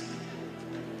slept.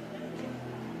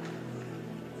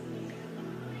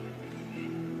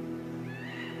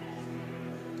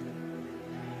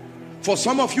 For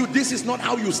some of you, this is not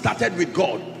how you started with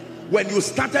God. When you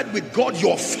started with God,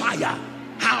 your fire.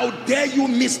 How dare you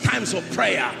miss times of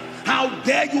prayer? How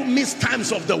dare you miss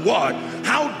times of the word?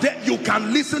 How dare you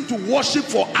can listen to worship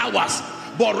for hours,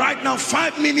 but right now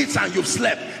 5 minutes and you've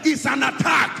slept. It's an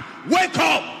attack. Wake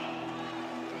up.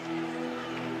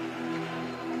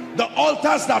 The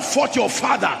altars that fought your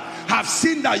father have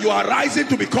seen that you are rising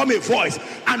to become a voice,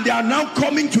 and they are now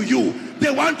coming to you. They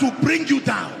want to bring you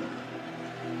down.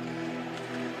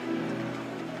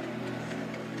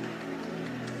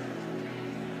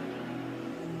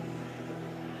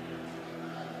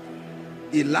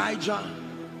 Elijah,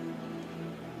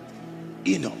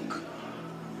 Enoch,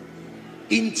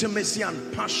 intimacy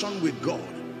and passion with God,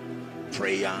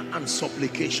 prayer and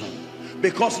supplication.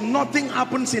 Because nothing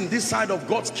happens in this side of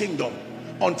God's kingdom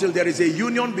until there is a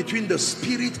union between the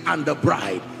spirit and the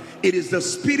bride. It is the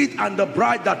spirit and the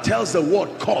bride that tells the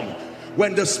word come.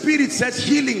 When the spirit says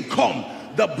healing come,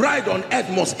 the bride on earth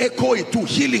must echo it to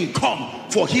healing come,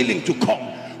 for healing to come.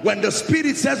 When the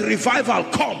spirit says revival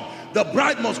come, the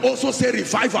bride must also say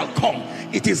revival come.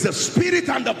 It is the spirit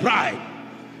and the bride.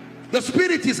 The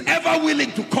spirit is ever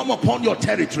willing to come upon your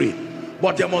territory,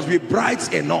 but there must be brides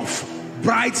enough,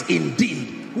 brides indeed,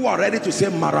 who are ready to say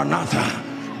Maranatha,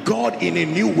 God in a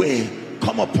new way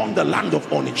come upon the land of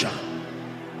Onitsha.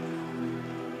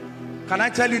 Can I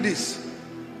tell you this?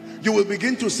 You will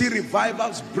begin to see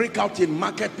revivals break out in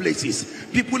marketplaces.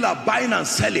 People are buying and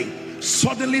selling.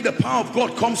 Suddenly the power of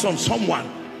God comes on someone,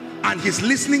 and he's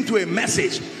listening to a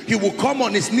message. He will come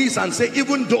on his knees and say,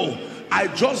 even though I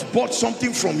just bought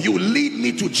something from you, lead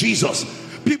me to Jesus.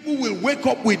 People will wake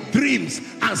up with dreams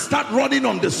and start running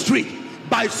on the street.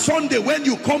 By Sunday, when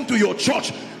you come to your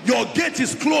church, your gate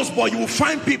is closed, but you will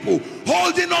find people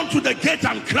holding on to the gate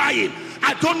and crying,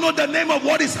 I don't know the name of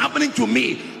what is happening to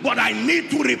me, but I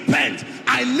need to repent.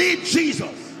 I need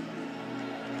Jesus.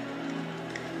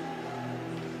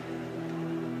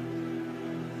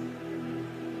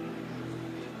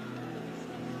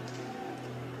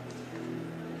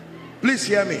 Please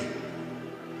hear me.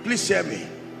 Please hear me.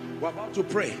 We're about to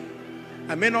pray.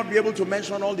 I may not be able to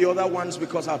mention all the other ones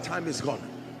because our time is gone,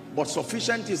 but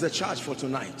sufficient is the charge for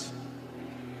tonight.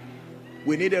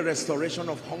 We need a restoration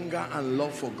of hunger and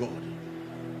love for God.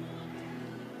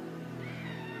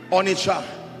 Onitsha,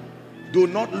 do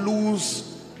not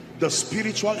lose the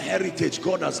spiritual heritage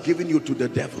God has given you to the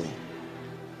devil.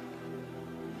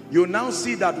 You now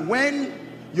see that when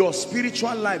your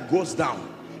spiritual life goes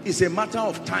down, it's a matter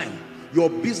of time. Your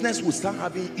business will start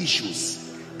having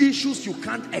issues. Issues you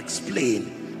can't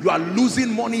explain. You are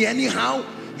losing money anyhow.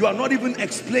 You are not even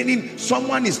explaining.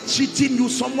 Someone is cheating you.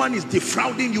 Someone is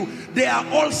defrauding you. They are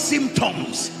all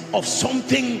symptoms of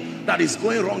something that is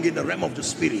going wrong in the realm of the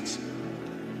spirit.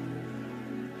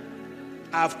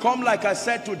 I have come, like I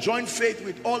said, to join faith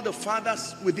with all the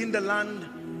fathers within the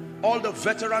land, all the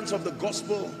veterans of the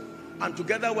gospel, and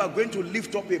together we are going to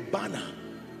lift up a banner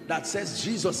that says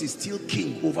Jesus is still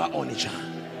king over Onitsha.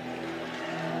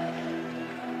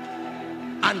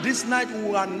 And this night we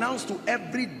will announce to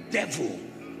every devil,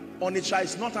 Onitsha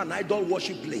is not an idol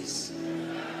worship place.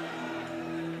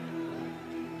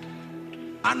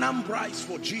 Anambra is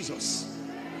for Jesus,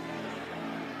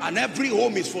 and every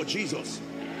home is for Jesus.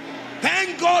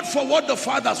 Thank God for what the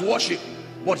fathers worship,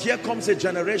 but here comes a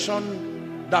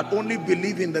generation that only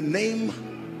believe in the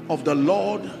name of the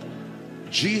Lord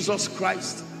Jesus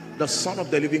Christ, the Son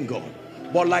of the living God.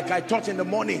 But like I taught in the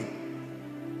morning,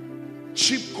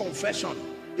 cheap confession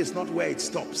is not where it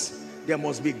stops. There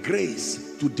must be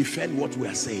grace to defend what we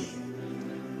are saying.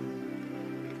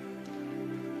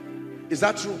 Is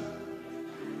that true?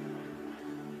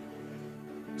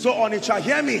 So Onitsha,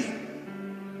 hear me.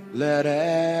 Let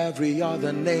every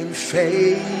other name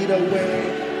fade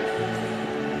away.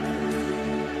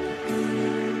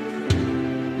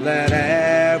 Let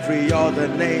every other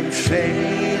name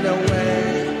fade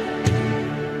away,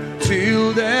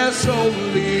 till there's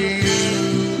only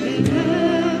you. Let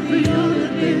every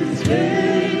other name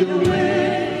fade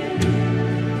away.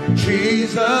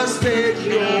 Jesus, take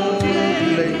your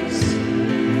place.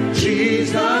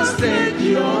 Jesus, take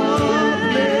your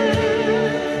place.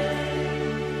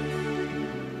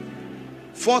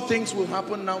 4 things will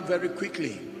happen now very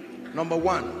quickly. Number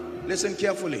 1, listen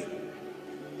carefully.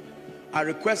 I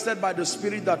requested by the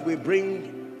Spirit that we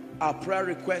bring our prayer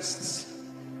requests.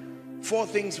 4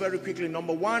 things very quickly.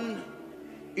 Number 1,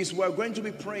 is we're going to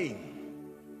be praying,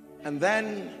 and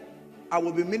then I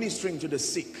will be ministering to the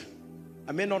sick.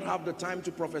 I may not have the time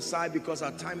to prophesy because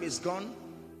our time is gone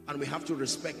and we have to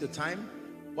respect the time,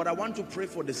 but I want to pray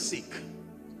for the sick,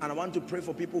 and I want to pray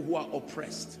for people who are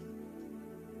oppressed.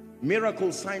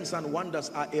 Miracles, signs and wonders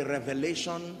are a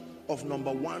revelation of,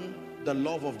 number one, the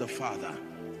love of the Father,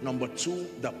 number two,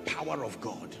 the power of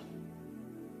God.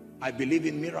 I believe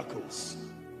in miracles.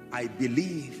 I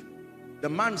believe the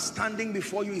man standing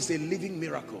before you is a living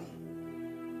miracle.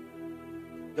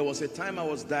 There was a time I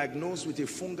was diagnosed with a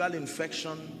fungal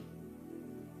infection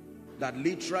that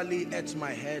literally ate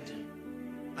my head,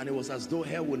 and it was as though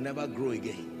hair would never grow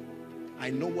again. I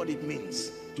know what it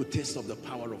means to taste of the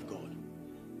power of God.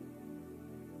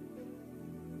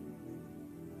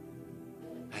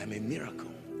 I am a miracle.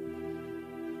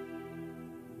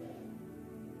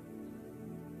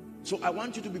 So I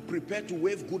want you to be prepared to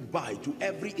wave goodbye to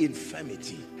every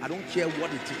infirmity. I don't care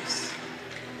what it is.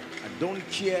 I don't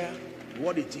care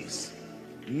what it is.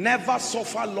 Never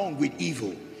suffer long with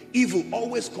evil. Evil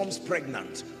always comes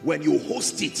pregnant. When you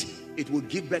host it, it will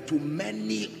give birth to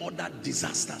many other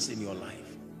disasters in your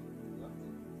life.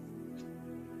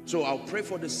 So I'll pray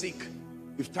for the sick.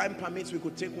 If time permits, we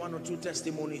could take one or two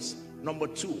testimonies. Number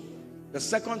two, the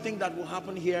second thing that will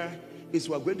happen here is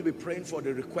we're going to be praying for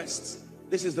the requests.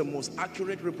 This is the most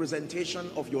accurate representation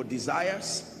of your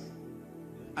desires,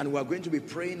 and we're going to be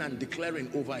praying and declaring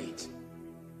over it.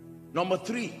 Number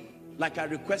three, like I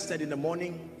requested in the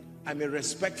morning, I may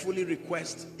respectfully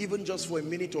request, even just for a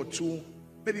minute or two,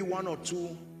 maybe one or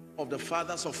two of the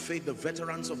fathers of faith, the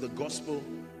veterans of the gospel,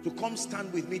 to come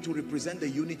stand with me to represent the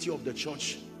unity of the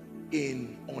church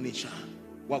in Onitsha.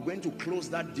 We're going to close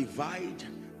that divide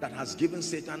that has given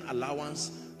Satan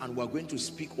allowance, and we're going to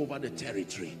speak over the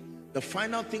territory. The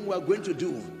final thing we're going to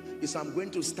do is I'm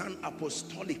going to stand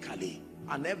apostolically,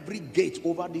 and every gate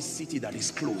over this city that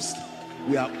is closed,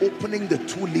 we are opening the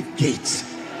two-leaf gates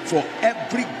for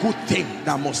every good thing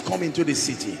that must come into this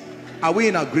city. Are we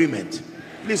in agreement?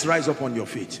 Please rise up on your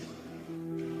feet.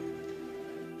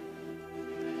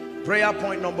 Prayer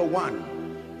point number one: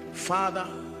 Father,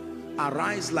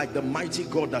 arise like the mighty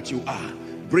God that you are.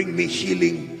 Bring me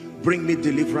healing, bring me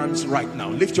deliverance right now.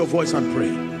 Lift your voice and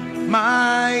pray.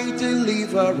 My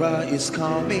deliverer is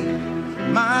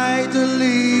coming. My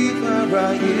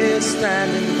deliverer is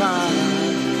standing by.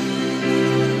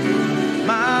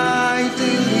 My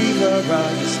deliverer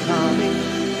is coming.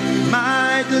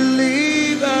 My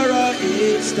deliverer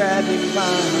is standing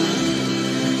by.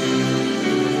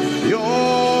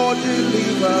 Your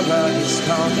deliverer is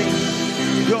coming.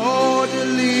 Your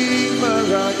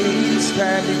deliverer is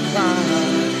standing by.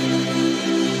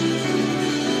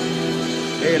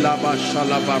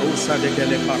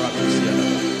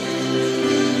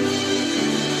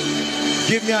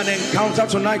 Give me an encounter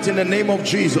tonight in the name of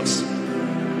Jesus.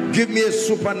 Give me a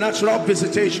supernatural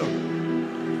visitation.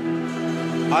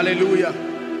 Hallelujah.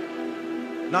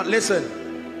 Now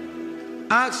listen,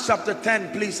 Acts chapter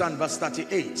 10 please, and verse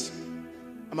 38.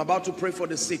 I'm about to pray for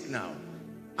the sick now.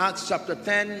 Acts chapter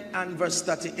 10 and verse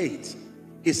 38.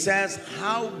 It says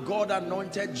how God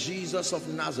anointed Jesus of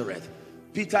Nazareth.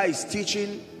 Peter is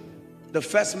teaching the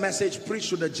first message preached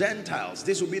to the Gentiles.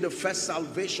 This will be the first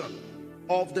salvation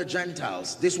of the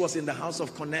Gentiles. This was in the house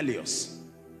of Cornelius.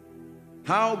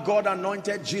 How God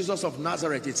anointed Jesus of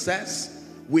Nazareth, it says,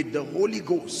 with the Holy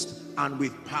Ghost and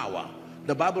with power.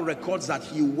 The Bible records that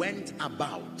he went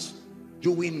about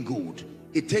doing good.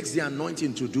 It takes the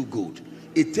anointing to do good.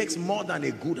 It takes more than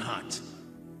a good heart.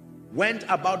 Went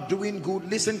about doing good,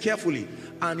 listen carefully,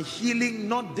 and healing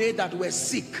not they that were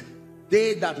sick,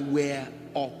 they that were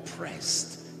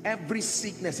oppressed. Every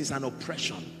sickness is an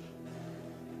oppression.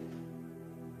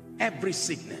 Every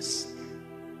sickness.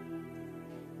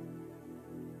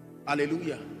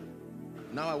 Hallelujah.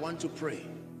 Now I want to pray.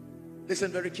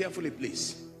 Listen very carefully,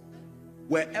 please.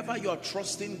 Wherever you are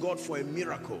trusting God for a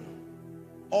miracle,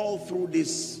 all through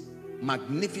this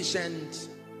magnificent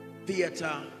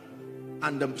theater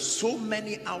and so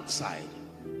many outside,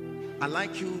 I'd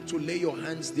like you to lay your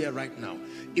hands there right now.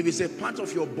 If it's a part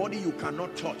of your body you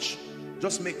cannot touch,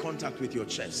 just make contact with your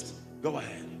chest. Go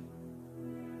ahead.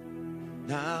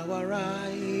 Now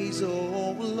arise,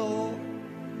 O Lord,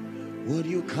 would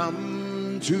you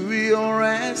come to your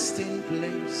resting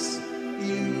place,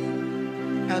 you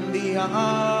and the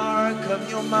ark of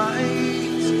your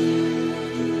might.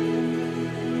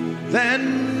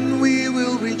 Then we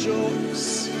will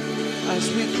rejoice as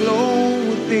we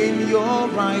clothe in your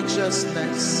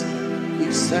righteousness.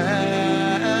 We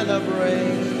celebrate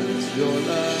your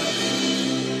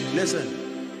love. Listen,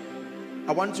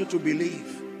 I want you to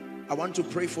believe. I want to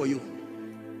pray for you.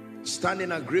 Stand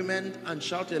in agreement and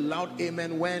shout a loud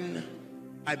amen when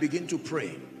I begin to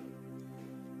pray.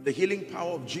 The healing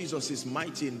power of Jesus is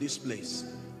mighty in this place.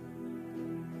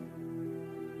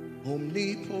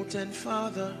 Omnipotent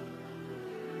Father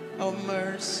of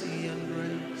mercy and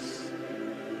grace,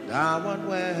 thou art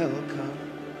welcome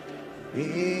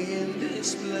in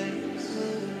this place.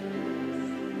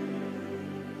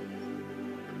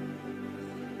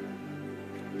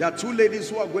 There are two ladies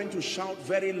who are going to shout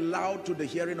very loud to the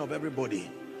hearing of everybody.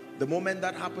 The moment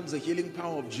that happens, the healing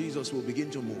power of Jesus will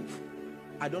begin to move.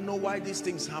 I don't know why these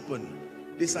things happen.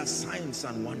 These are signs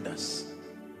and wonders.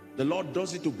 The Lord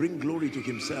does it to bring glory to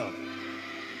himself.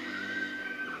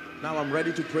 Now I'm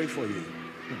ready to pray for you.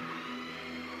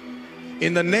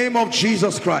 In the name of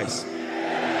Jesus Christ.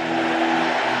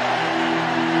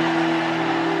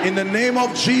 In the name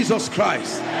of Jesus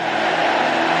Christ.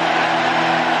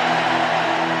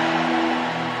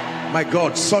 My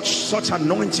God, such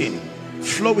anointing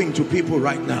flowing to people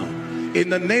right now. In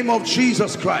the name of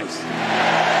Jesus Christ.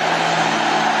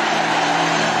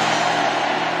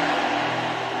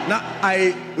 Now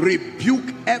I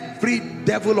rebuke every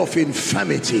devil of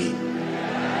infirmity,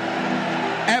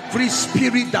 every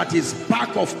spirit that is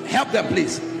back of, help them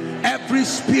please, every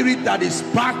spirit that is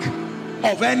back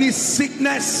of any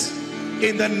sickness.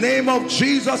 In the name of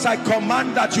Jesus, I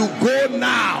command that you go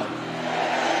now.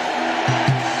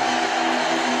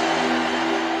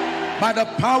 By the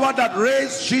power that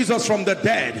raised Jesus from the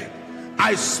dead,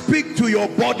 I speak to your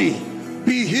body.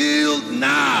 Be healed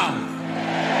now.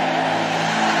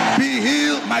 Be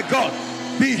healed, my God.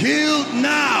 Be healed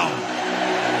now.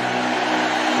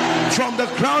 From the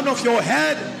crown of your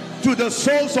head to the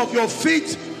soles of your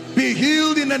feet, be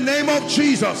healed in the name of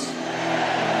Jesus.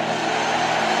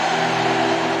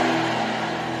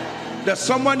 There's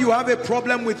someone, you have a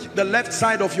problem with the left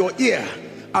side of your ear.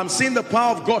 I'm seeing the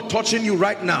power of God touching you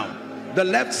right now. The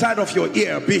left side of your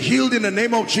ear, be healed in the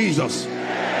name of Jesus.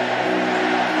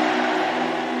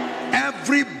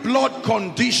 Every blood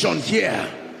condition here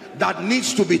that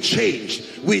needs to be changed,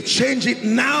 we change it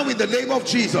now in the name of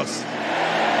Jesus.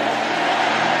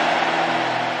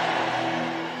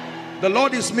 The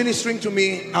Lord is ministering to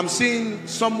me. I'm seeing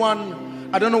someone,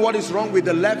 I don't know what is wrong with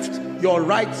the left, your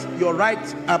right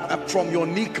from your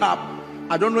kneecap.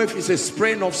 I don't know if it's a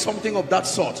sprain or something of that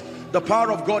sort. The power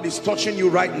of God is touching you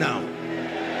right now.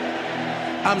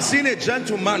 I'm seeing a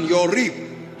gentleman, your rib,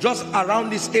 just around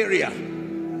this area.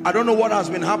 I don't know what has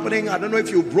been happening. I don't know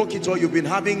if you broke it or you've been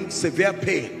having severe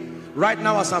pain. Right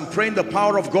now as I'm praying, the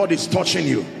power of God is touching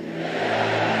you.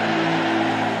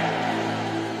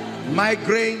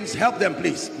 Migraines, help them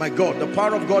please. My God, the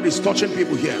power of God is touching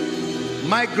people here.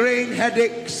 Migraine,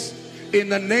 headaches, in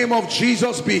the name of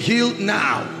Jesus, be healed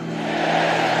now.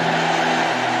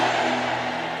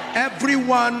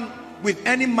 Everyone with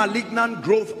any malignant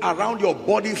growth around your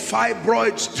body,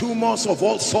 fibroids, tumors of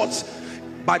all sorts,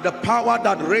 by the power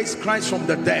that raised Christ from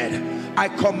the dead, I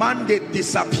command it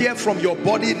disappear from your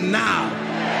body now.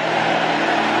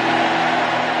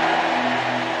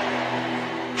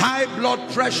 High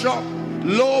blood pressure,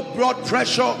 low blood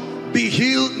pressure, be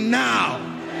healed now.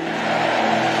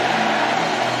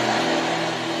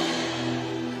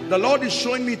 The Lord is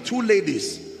showing me two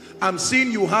ladies. I'm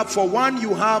seeing you have, for one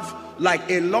you have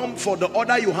like a lump, for the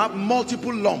other you have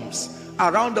multiple lumps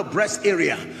around the breast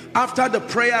area. After the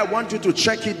prayer, I want you to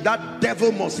check it. That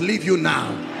devil must leave you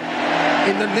now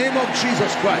in the name of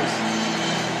Jesus Christ.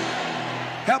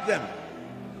 Help them.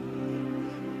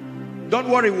 Don't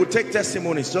worry, we'll take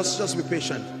testimonies. Just be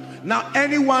patient. Now,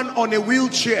 anyone on a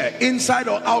wheelchair, inside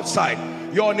or outside,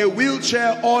 you're on a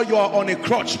wheelchair or you're on a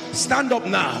crutch, stand up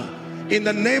now in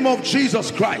the name of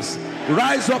Jesus Christ.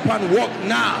 Rise up and walk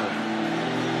now.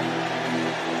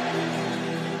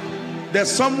 There's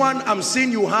someone I'm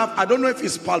seeing you have, I don't know if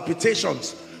it's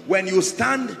palpitations. When you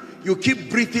stand, you keep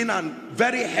breathing and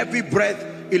very heavy breath.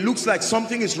 It looks like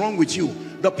something is wrong with you.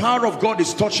 The power of God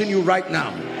is touching you right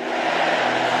now.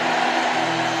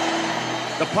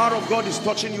 The power of God is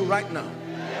touching you right now.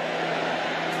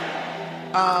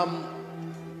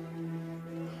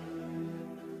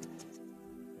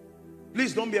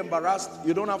 Please don't be embarrassed.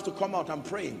 You don't have to come out. I'm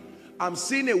praying. I'm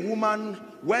seeing a woman,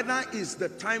 whether it's the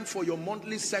time for your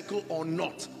monthly cycle or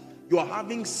not, you are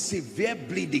having severe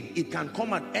bleeding. It can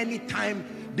come at any time.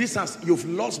 You've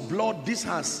lost blood. This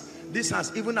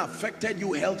has even affected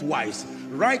you health-wise.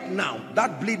 Right now,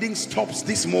 that bleeding stops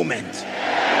this moment.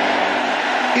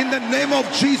 In the name of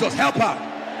Jesus, help her.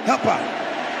 Help her.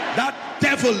 That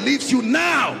devil leaves you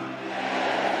now.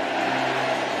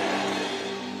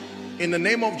 In the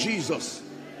name of Jesus.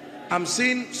 I'm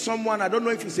seeing someone, I don't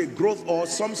know if it's a growth or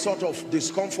some sort of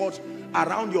discomfort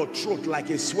around your throat like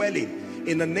a swelling.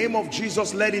 In the name of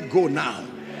Jesus, let it go now.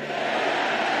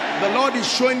 The Lord is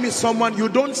showing me someone you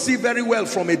don't see very well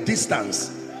from a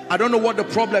distance. I don't know what the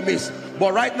problem is,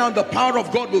 but right now the power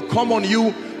of God will come on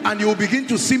you and you will begin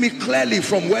to see me clearly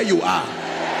from where you are.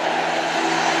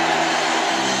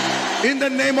 In the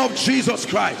name of Jesus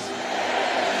Christ.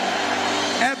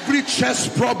 Every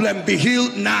chest problem be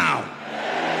healed now.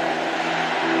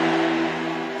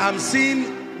 I'm seeing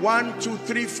 1, 2,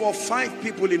 3, 4, 5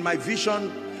 people in my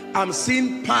vision. I'm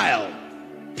seeing pile.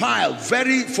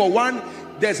 For one,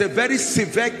 there's a very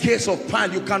severe case of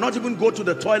pile. You cannot even go to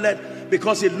the toilet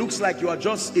because it looks like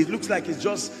it's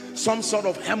just some sort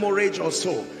of hemorrhage or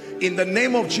so. In the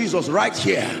name of Jesus, right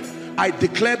here, I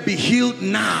declare be healed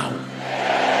now.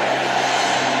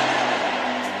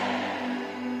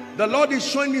 The Lord is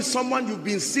showing me someone, you've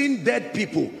been seeing dead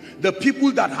people. The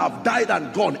people that have died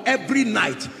and gone, every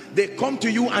night they come to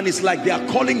you and it's like they are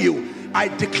calling you. I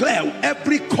declare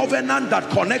every covenant that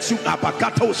connects you, in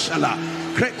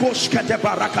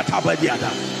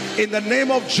the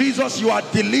name of Jesus, you are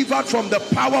delivered from the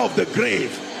power of the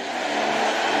grave.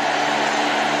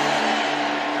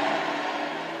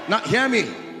 Now hear me.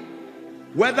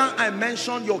 Whether I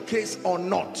mention your case or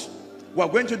not, we're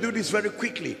going to do this very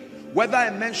quickly. Whether I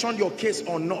mention your case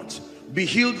or not, be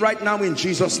healed right now in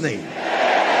Jesus' name.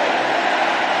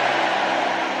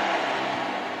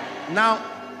 Now,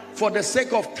 for the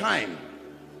sake of time,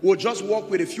 we'll just walk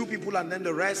with a few people and then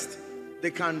the rest,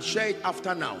 they can share it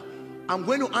after now. I'm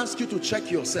going to ask you to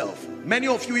check yourself. Many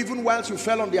of you, even whilst you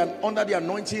fell under the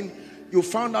anointing, you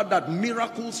found out that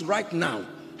miracles right now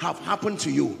have happened to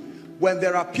you. When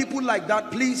there are people like that,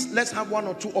 please, let's have 1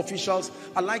 or 2 officials.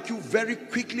 I'd like you very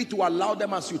quickly to allow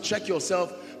them, as you check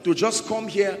yourself, to just come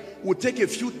here. We'll take a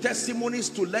few testimonies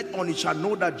to let Onitsha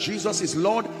know that Jesus is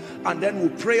Lord, and then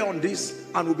we'll pray on this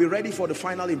and we'll be ready for the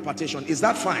final impartation. Is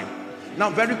that fine?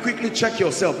 Now very quickly check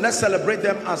yourself. Let's celebrate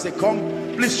them as they come.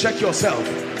 Please check yourself.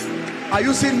 Are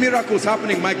you seeing miracles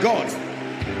happening? My God.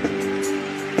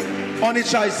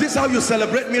 Onitsha, is this how you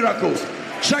celebrate miracles?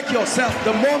 Check yourself.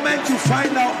 The moment you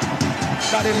find out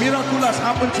that a miracle has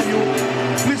happened to you,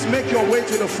 please make your way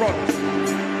to the front.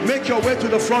 Make your way to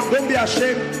the front. Don't be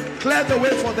ashamed. Clear the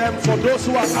way for them, for those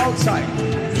who are outside.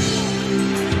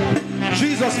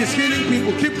 Jesus is healing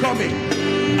people. Keep coming.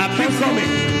 Keep coming.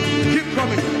 Keep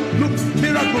coming. Look,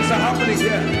 miracles are happening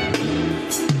here.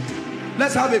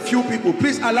 Let's have a few people.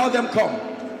 Please allow them come.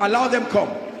 Allow them come.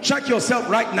 Check yourself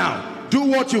right now. Do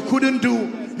what you couldn't do.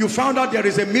 You found out there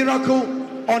is a miracle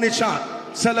on a chart.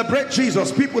 Celebrate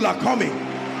Jesus. People are coming.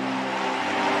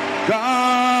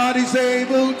 God is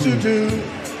able to do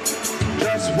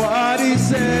just what he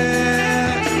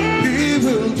said he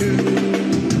will do.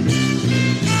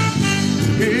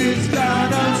 He's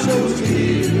God and so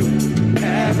still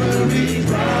every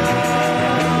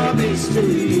promise to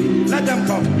you. Let them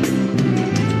come.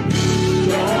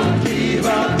 Don't give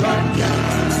up on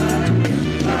God,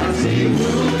 as he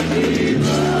will give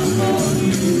up on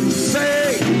you.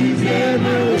 Say he's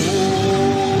able.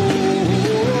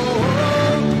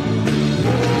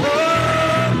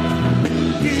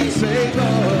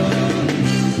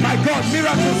 My God,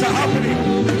 miracles are happening.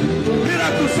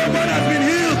 Miracles, someone has been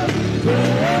healed.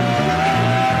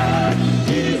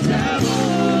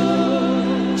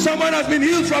 Someone has been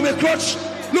healed from a crutch.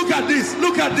 Look at this,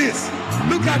 look at this,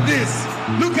 look at this,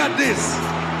 look at this.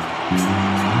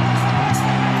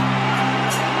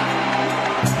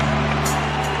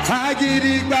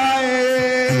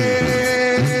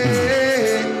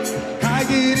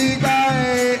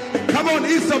 Come on,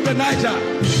 east of the Niger.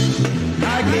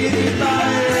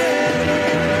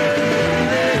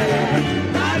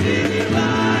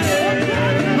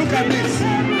 Look at this.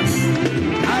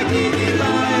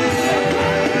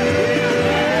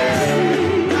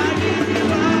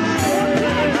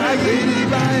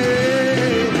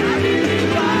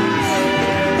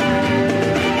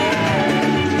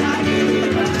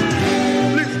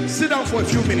 Please sit down for a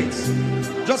few minutes.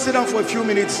 Just sit down for a few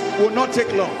minutes. It will not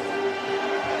take long.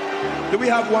 Do we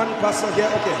have one pastor here?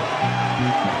 Okay.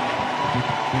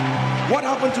 What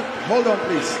happened to... Hold on,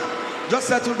 please. Just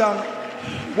settle down.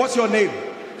 What's your name?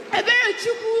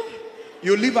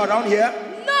 You live around here?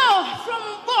 No, from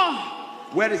Bo.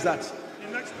 Where is that?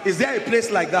 Is there a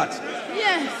place like that?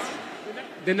 Yes.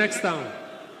 The next town.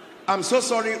 I'm so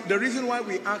sorry. The reason why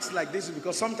we ask like this is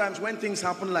because sometimes when things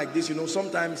happen like this, you know,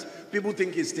 sometimes people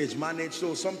think it's stage managed.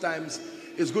 So sometimes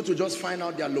it's good to just find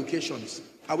out their locations.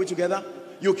 Are we together?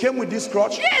 You came with this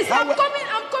crutch? Yes, I'm coming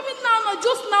now,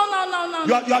 just now.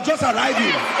 You are just arriving.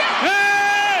 Yes.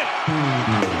 Hey!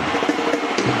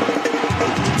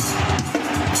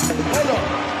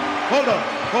 Hold on.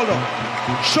 Hold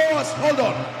on. Show us, hold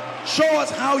on. Show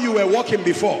us how you were walking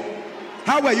before.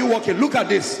 How were you walking? Look at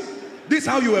this. This is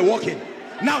how you were walking.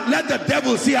 Now let the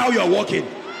devil see how you're walking.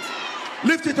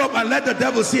 Lift it up and let the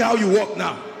devil see how you walk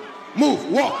now. Move,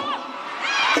 walk.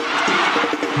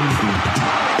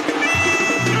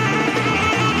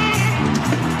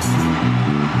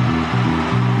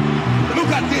 Look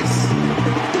at this.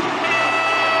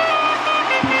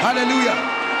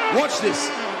 Hallelujah. Watch this.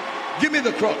 Give me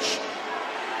the crutch.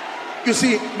 You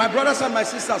see, my brothers and my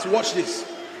sisters, watch this.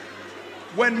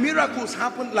 When miracles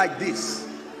happen like this,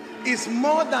 it's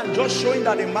more than just showing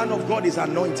that a man of God is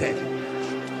anointed.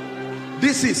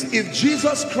 This is, if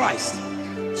Jesus Christ,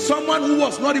 someone who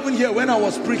was not even here when I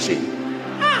was preaching,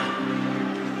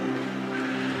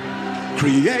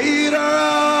 Creator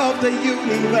of the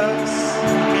universe,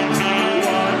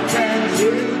 what can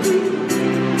you do?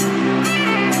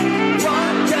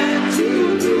 What can you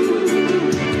do?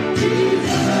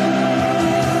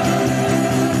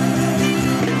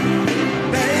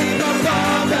 Name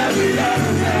above every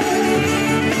other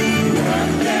name. What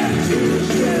can you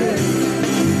do?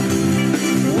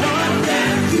 What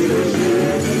can you do?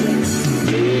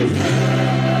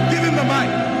 Give him the mic.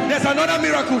 There's another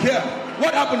miracle here.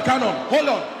 What happened, Canon? Hold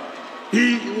on.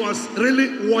 He was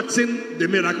really watching the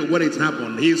miracle when it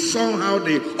happened. He saw how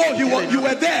they... Oh, you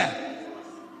were there.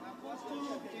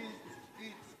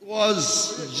 It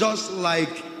was just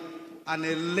like an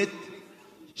elite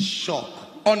shock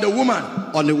On the woman.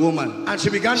 on the woman. And she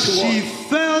began to She walk.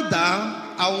 fell down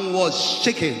and was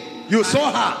shaking. You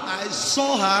saw her. I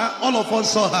saw her, all of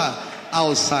us saw her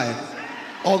outside.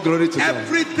 All glory to God.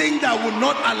 Everything that would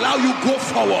not allow you go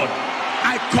forward,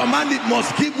 I command it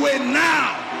must give way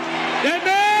now.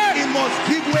 Amen. It must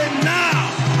give way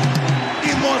now.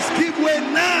 It must give way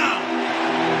now.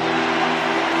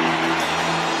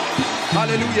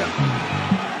 Hallelujah.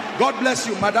 God bless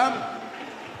you, madam.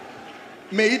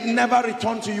 May it never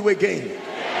return to you again.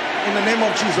 In the name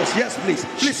of Jesus. Yes, please.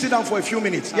 Please sit down for a few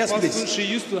minutes. Yes, Apostle, please. she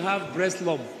used to have breast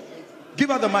lump. Give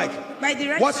her the mic. By the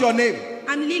right. What's your name?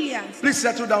 I'm Lillian. Please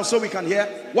settle down so we can hear.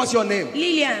 What's your name?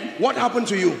 Lillian. What happened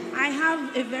to you? I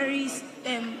have a very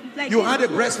like. You had a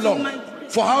breast lump.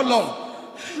 For how long?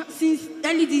 Since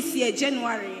early this year,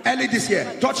 January. Early this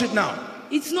year. Touch it now.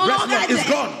 It's no Breast longer lump is there.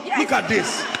 gone. Yes. Look at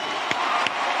this.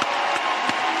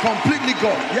 Completely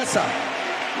gone. Yes, sir.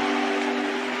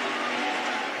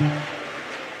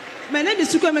 My name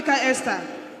is Chukwemeka Esther.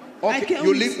 Okay.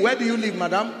 You live. Where do you live,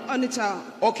 madam? Onitsha.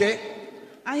 Okay.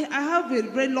 I have a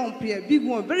very lump here, big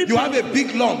one, very. You have a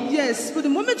big lump Yes. For the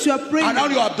moment you are praying.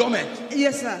 around your abdomen.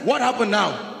 Yes, sir. What happened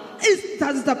now? It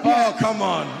has disappeared. Oh, come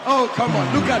on. Oh, come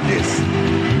on. Look at this.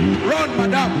 Run,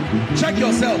 madam. Check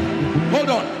yourself. Hold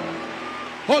on.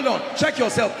 Hold on. Check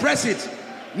yourself. Press it.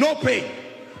 No pain.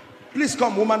 Please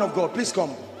come, woman of God. Please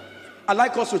come. I'd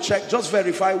like us to check. Just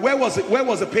verify. Where was it? Where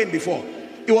was the pain before?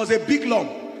 It was a big lump.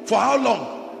 For how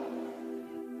long?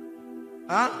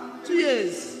 Huh? 2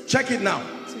 years. Check it now.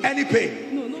 Any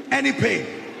pain? No. Any pain?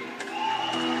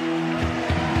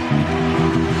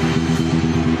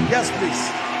 Yes, please.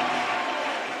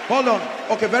 Hold on.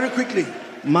 Okay, very quickly.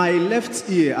 My left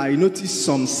ear, I noticed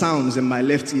some sounds in my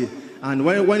left ear. And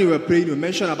when you were praying, you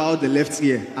mentioned about the left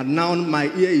ear. And now my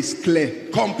ear is clear.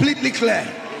 Completely clear.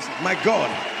 My God.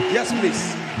 Yes,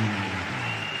 please.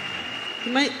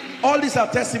 All these are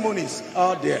testimonies.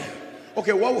 Oh, dear.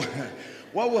 Okay, what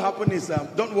will happen is,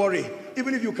 don't worry.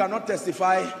 Even if you cannot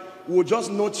testify, we'll just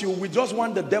note you. We just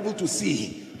want the devil to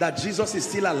see that Jesus is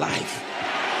still alive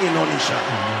in Onisha.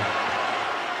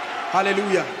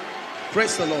 Hallelujah.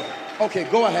 Praise the Lord. Okay,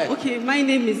 go ahead. Okay, my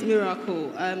name is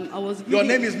Miracle. I was breathing. Your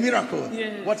name is Miracle?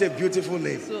 Yes. What a beautiful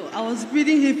name. So I was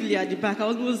breathing heavily at the back. I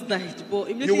almost died.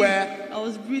 But You were? I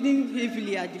was breathing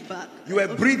heavily at the back. You were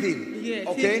breathing? Yes,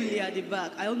 okay. heavily at the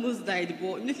back. I almost died.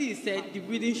 But immediately he said the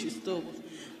breathing should stop.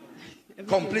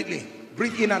 Completely.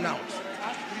 Breathe in and out.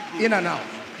 In and out.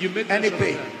 You made any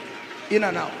pain. In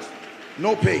and out.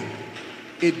 No pain.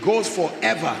 It goes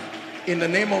forever in the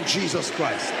name of Jesus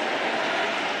Christ.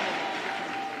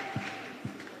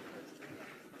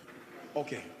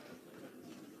 Okay.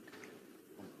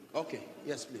 Okay.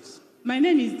 Yes, please. My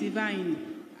name is Divine.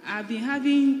 I've been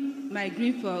having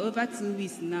migraine for over 2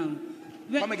 weeks now.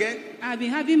 Come again? I've been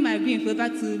having migraine for over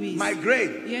 2 weeks.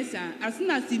 Migraine? Yes, sir. As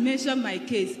soon as you mentioned my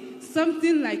case,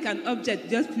 something like an object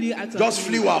just flew out of me. Just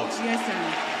flew out? Yes,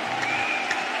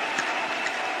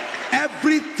 sir.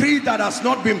 Every tree that has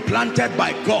not been planted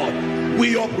by God,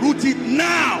 we uproot it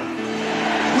now.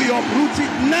 We uproot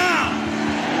it now.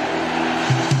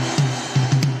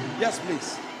 Yes,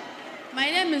 please. My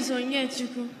name is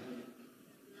Onyechukwu.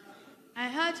 I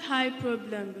had eye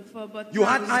problem before, but You now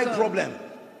had it's eye gone. problem.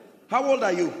 How old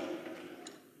are you?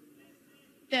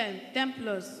 10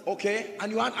 plus. Okay,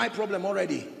 and you had eye problem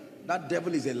already. That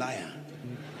devil is a liar.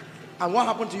 And what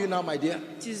happened to you now, my dear?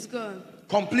 It is gone.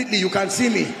 Completely, you can see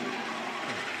me.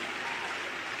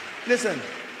 Listen,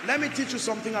 let me teach you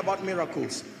something about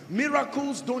miracles.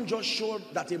 Miracles don't just show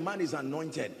that a man is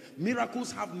anointed.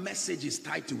 Miracles have messages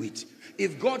tied to it.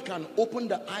 If God can open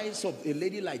the eyes of a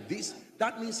lady like this,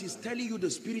 that means he's telling you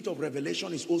the spirit of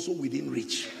revelation is also within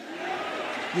reach.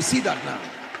 You see that now?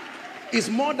 It's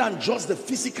more than just the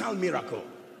physical miracle.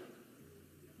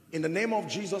 In the name of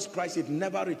Jesus Christ, it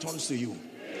never returns to you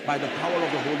by the power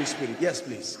of the Holy Spirit. Yes,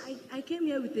 please. I came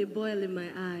here with a boil in my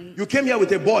eye. You came here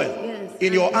with a boil? Yes.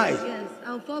 In your eye? Yes.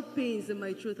 I felt pains in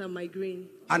my throat and migraine.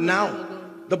 And now,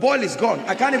 the boil is gone.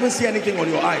 I can't even see anything on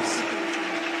your eyes.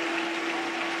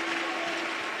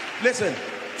 Listen,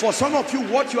 for some of you,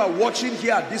 what you are watching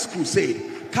here at this crusade,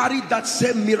 carry that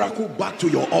same miracle back to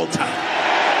your altar.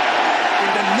 In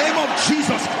the name of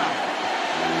Jesus Christ.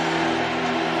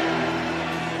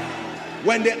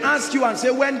 When they ask you and say,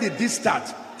 when did this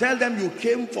start? Tell them you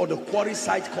came for the Quarry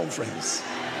Site Conference.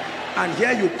 And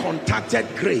here you contacted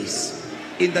grace.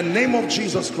 In the name of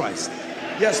Jesus Christ.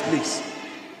 Yes, please.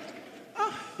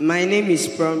 My name is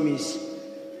Promise.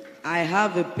 I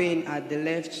have a pain at the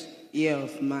left ear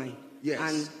of mine. Yes.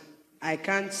 And I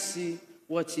can't see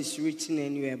what is written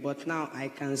anywhere. But now I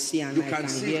can see and you I can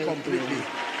see hear completely.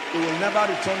 It will never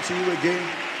return to you again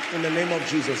in the name of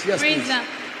Jesus. Yes, Praise please. God.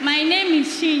 My name is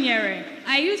Chinyere.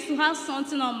 I used to have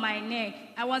something on my neck.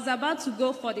 I was about to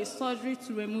go for the surgery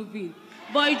to remove it.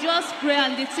 But I just pray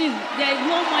and the thing, there is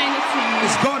no more anything.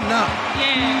 It's gone now.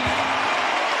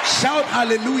 Yeah. Shout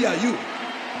hallelujah, you.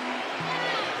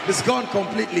 It's gone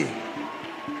completely.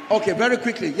 Okay, very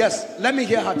quickly. Yes, let me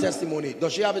hear her testimony.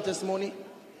 Does she have a testimony?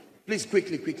 Please,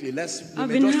 quickly. I've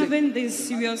been having this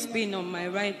serious pain on my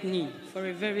right knee for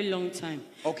a very long time.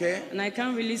 Okay. And I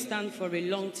can't really stand for a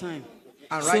long time.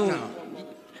 And right now?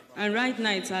 And right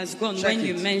now it has gone. Check when it.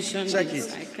 you mentioned Check it.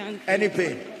 it. I can't. Any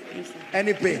pain?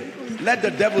 Any pain? Let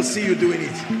the devil see you doing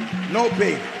it. No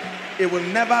pain. It will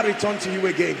never return to you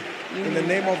again. In the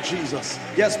name of Jesus.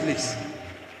 Yes, please.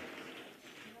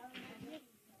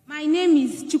 My name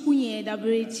is Chukunye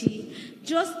Daberechi.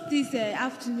 Just this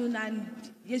afternoon and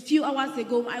a few hours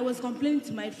ago, I was complaining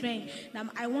to my friend that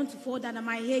I want to fall down and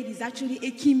my head is actually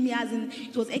aching me, as in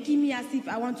it was aching me as if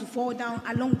I want to fall down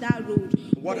along that road.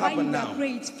 What happened now?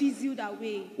 Pray, it fizzled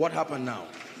away. What happened now?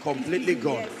 Completely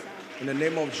gone. Yes, in the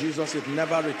name of Jesus, it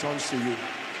never returns to you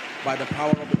by the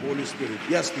power of the Holy Spirit.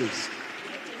 Yes, please.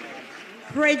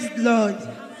 Praise the Lord.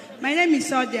 My name is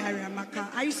Saudi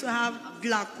Aramaka. I used to have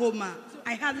glaucoma.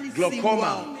 I hardly see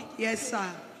well. Yes, sir.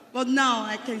 But now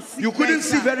I can see. You couldn't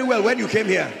see very well when you came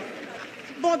here.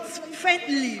 But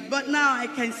faintly. But now I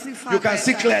can see far You can better.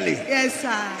 see clearly. Yes,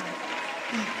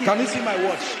 sir. Can you see my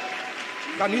watch?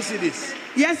 Can you see this?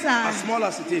 Yes, sir. As small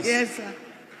as it is. Yes, sir.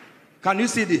 Can you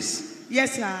see this?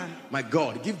 Yes, sir. My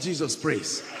God, give Jesus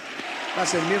praise.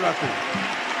 That's a miracle.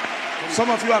 Some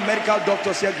of you are medical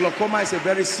doctors here. Glaucoma is a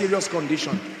very serious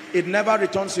condition. It never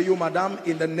returns to you, madam,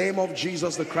 in the name of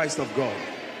Jesus, the Christ of God.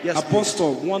 Yes,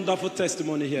 Apostle, please. Wonderful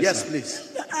testimony here. Yes, sir.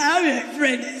 please. I have a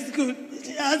friend in school.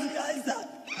 She has cancer.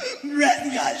 Breast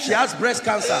cancer. She has breast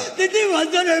cancer. The thing was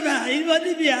not over. It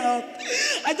wanted me out.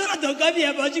 I told her to come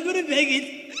here, but she couldn't make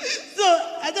it. So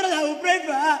I told her I would pray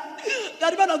for her.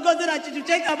 The man of God said that she should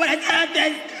check her, but I did her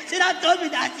test. She not told me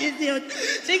that she's healed.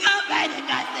 She can't find the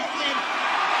cancer.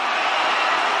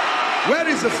 Where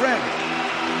is the friend?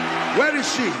 Where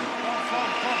is she?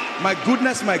 My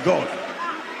goodness, my God.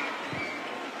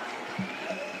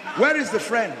 Where is the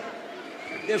friend?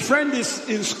 The friend is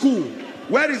in school.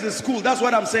 Where is the school? That's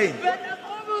what I'm saying.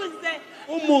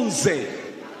 Omonze.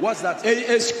 What's that?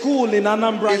 A school in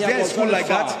Anambra. Is there a school like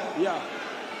far. that? Yeah.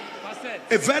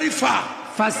 A very far.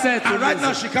 Facet. And right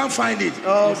now she can't find it.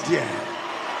 Oh dear.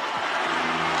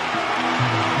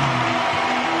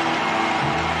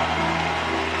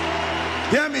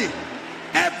 Hear me.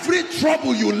 Every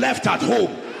trouble you left at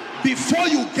home, before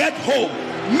you get home,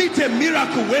 meet a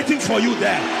miracle waiting for you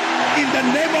there. In the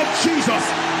name of Jesus,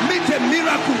 meet a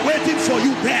miracle waiting for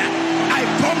you there. I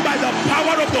come by the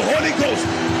power of the Holy Ghost.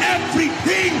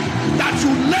 Everything that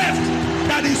you left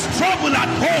that is trouble at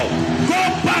home, go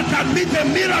back and meet a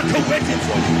miracle waiting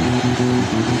for you.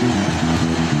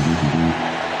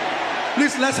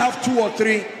 Please, let's have 2 or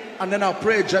 3 and then I'll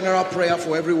pray a general prayer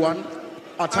for everyone.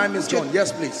 Our time is gone.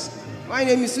 Yes, please. My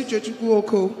name is Christocentric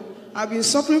Message. I've been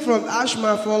suffering from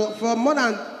asthma for more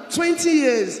than 20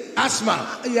 years.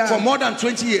 Asthma? Yeah. For more than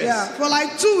 20 years? Yeah. For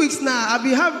like 2 weeks now,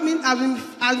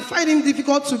 I'm finding it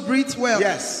difficult to breathe well.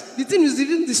 Yes. The thing is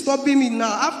even disturbing me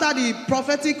now. After the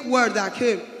prophetic word that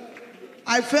came,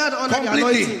 I felt under the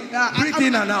anointing. Yeah, breathe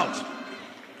in and out.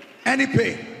 Any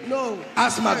pain? No.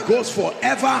 Asthma goes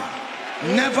forever,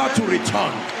 never to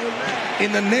return.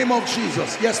 In the name of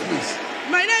Jesus. Yes, please.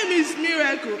 My name is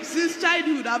Miracle. Since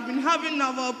childhood, I've been having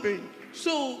navel pain.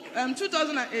 So,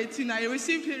 2018, I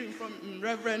received healing from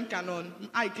Reverend Canon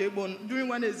Ikebon during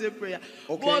Wednesday prayer.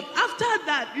 Okay. But after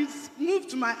that, it's moved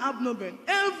to my abdomen.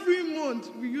 Every month,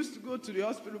 we used to go to the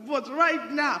hospital. But right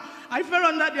now, I fell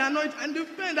under the anointing, and the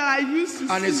pain that I used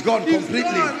to And see, it's gone completely.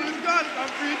 It's gone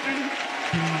completely.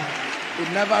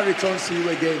 It never returns to you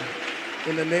again.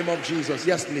 In the name of Jesus.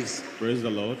 Yes, please. Praise the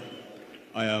Lord.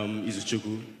 I am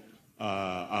Izuchukwu.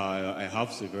 I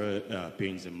have severe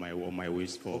pains on my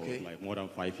waist for like more than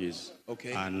 5 years.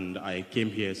 Okay. And I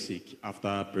came here sick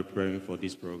after preparing for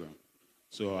this program.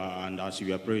 So, and as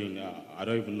we were praying, I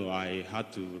don't even know, I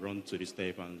had to run to the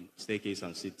staircase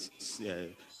and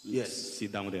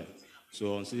sit down there.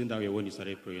 So on sitting down here, when you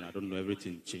started praying, I don't know,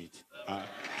 everything changed.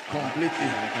 Completely.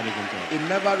 I can't even talk. It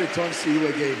never returns to you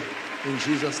again. In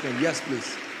Jesus' name. Yes,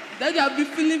 please. Daddy, I've been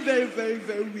feeling very, very,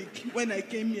 very weak when I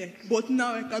came here. But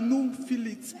now I cannot feel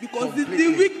it. Because the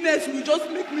weakness will just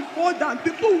make me fall down.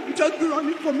 People will just be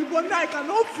running for me. But now I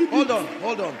cannot feel it.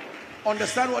 Hold on.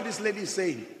 Understand what this lady is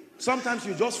saying. Sometimes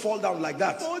you just fall down like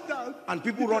that. Fall down. And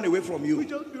people run away from you. Will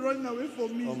just be running away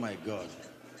from me. Oh my God.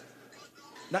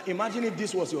 Now imagine if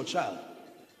this was your child.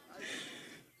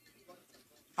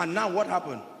 And now what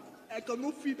happened? I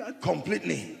cannot feel that.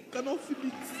 Completely. I cannot feel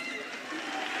it.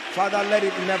 Father, let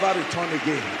it never return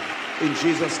again. In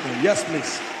Jesus' name. Yes,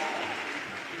 please.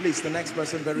 Please, the next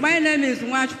person. My name is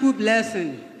Nwachukwu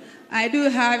Blessing. I do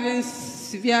having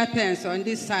severe pains on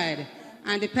this side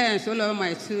and the pains all over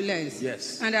my 2 legs.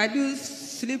 Yes. And I do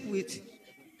sleep with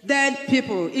dead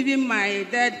people, even my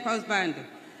dead husband.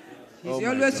 He's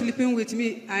always sleeping with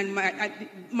me, and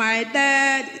my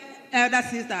dead elder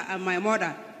sister and my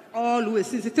mother. Always,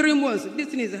 since 3 months, this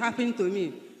thing is happening to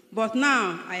me. But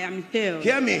now I am healed.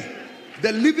 Hear me.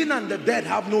 The living and the dead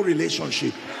have no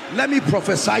relationship. Let me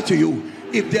prophesy to you.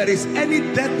 If there is any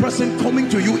dead person coming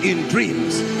to you in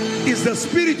dreams, it's the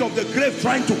spirit of the grave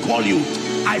trying to call you.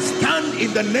 I stand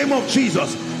in the name of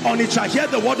Jesus. On it shall hear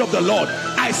the word of the Lord.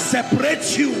 I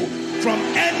separate you from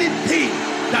anything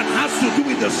that has to do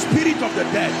with the spirit of the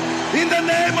dead. In the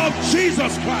name of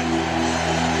Jesus Christ.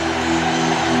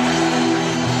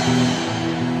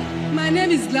 My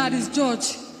name is Gladys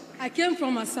George. I came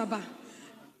from Asaba.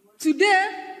 Today,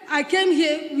 I came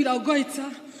here with a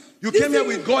goiter. You came here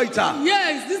with goiter?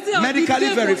 Yes. This is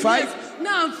medically verified? Yes.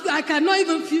 Now, I cannot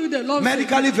even feel the love.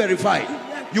 Medically verified?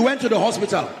 You went to the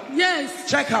hospital? Yes.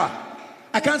 Check her.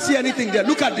 I can't see anything there.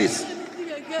 Look at this.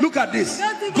 Look at this.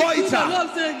 Goiter.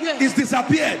 It's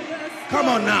disappeared. Come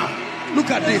on now.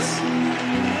 Look at this.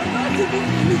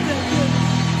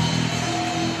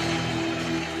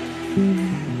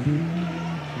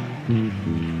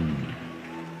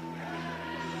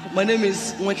 My name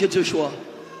is Mweke Joshua.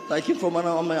 I came from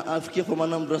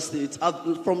Anambra State.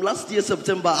 From last year,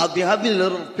 September, I've been having a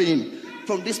lot of pain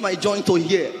from this my joint to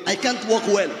here. I can't walk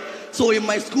well. So in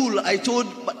my school, I told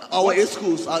our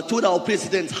schools, I told our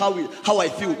president how I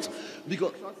felt.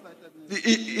 Because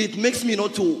it makes me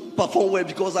not to perform well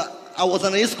because I was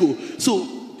in a school. So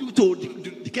due to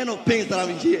the kind of pains that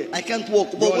I'm here, I can't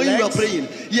walk. But when you are praying,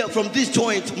 from this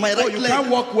joint, my right leg. You can't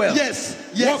walk well? Yes.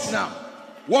 Walk now.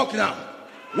 Walk now.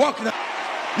 Walk now.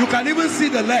 You can even see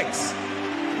the legs.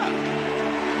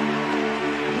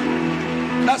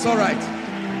 That's all right.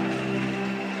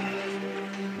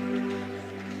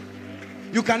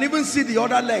 You can even see the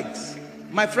other legs.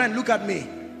 My friend, look at me.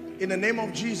 In the name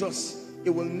of Jesus,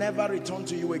 it will never return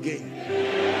to you again.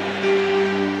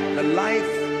 The life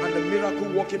and the miracle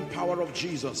working power of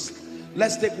Jesus.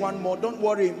 Let's take one more. Don't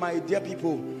worry, my dear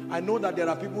people. I know that there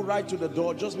are people right to the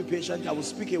door. Just be patient. I will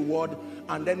speak a word,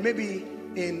 and then maybe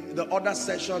in the other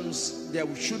sessions there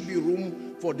should be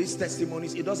room for these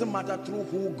testimonies. It doesn't matter through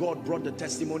who God brought the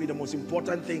testimony. The most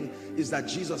important thing is that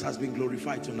Jesus has been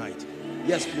glorified tonight.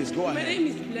 Yes, please go ahead. My name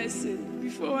is Blessing.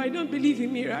 Before, I don't believe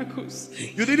in miracles.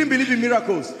 You didn't believe in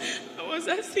miracles? I was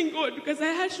asking God because I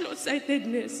had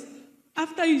short-sightedness.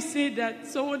 After you said that,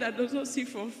 someone that does not see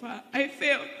from far, I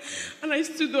fell and I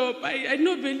stood up. I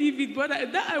don't believe it, but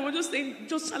I was just saying,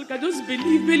 just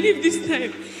believe this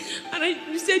time. And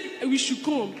you said we should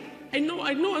come. I know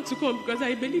how to come because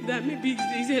I believe that maybe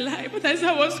it's a lie. But as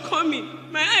I was coming,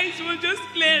 my eyes were just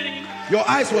clearing. Your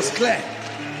eyes was clear.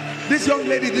 This young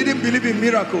lady didn't believe in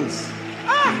miracles.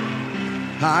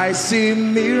 I see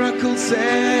miracles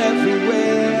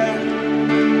everywhere.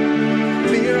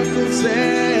 Miracles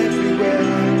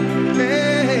everywhere.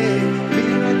 Hey,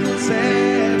 miracles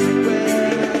everywhere.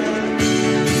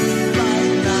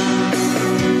 Right now,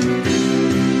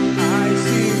 I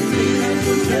see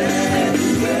miracles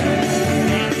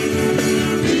everywhere.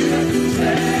 Miracles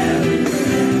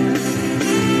everywhere.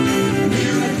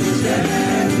 Miracles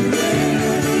everywhere.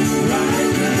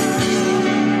 Right now.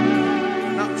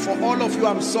 Now, for all of you,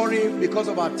 I'm sorry because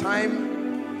of our time.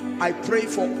 I pray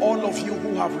for all of you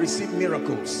who have received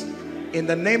miracles. In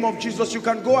the name of Jesus, you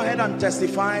can go ahead and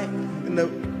testify in the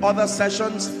other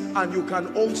sessions, and you can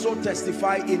also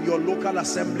testify in your local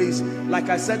assemblies. Like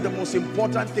I said, the most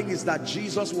important thing is that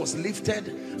Jesus was lifted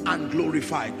and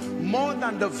glorified. More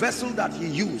than the vessel that he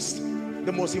used,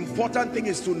 the most important thing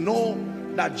is to know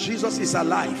that Jesus is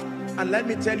alive. And let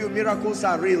me tell you, miracles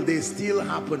are real. They still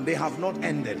happen. They have not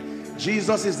ended.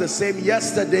 Jesus is the same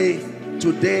yesterday,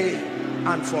 today,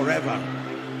 and forever.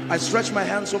 I stretch my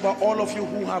hands over all of you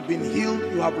who have been healed.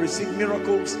 You have received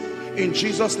miracles. In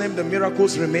Jesus' name, the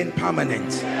miracles remain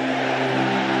permanent.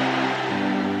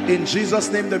 In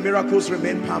Jesus' name, the miracles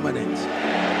remain permanent.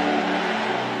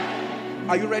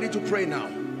 Are you ready to pray now?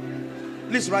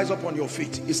 Please rise up on your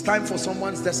feet. It's time for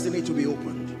someone's destiny to be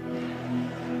opened.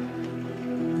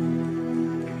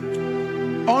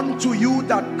 Unto you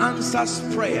that answers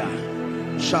prayer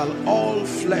shall all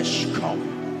flesh come.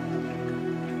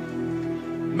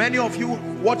 Many of you,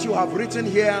 what you have written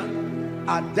here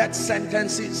are death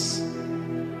sentences.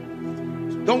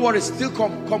 Don't worry, still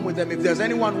come with them. If there's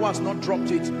anyone who has not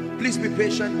dropped it, please be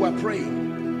patient. We're praying.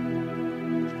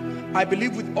 I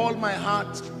believe with all my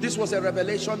heart, this was a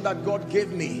revelation that God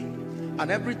gave me.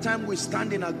 And every time we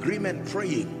stand in agreement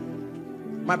praying,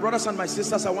 my brothers and my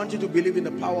sisters, I want you to believe in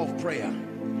the power of prayer.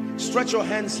 Stretch your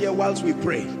hands here whilst we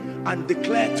pray and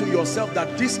declare to yourself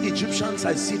that these Egyptians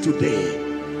I see today,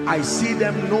 I see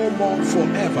them no more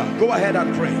forever. Go ahead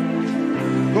and pray.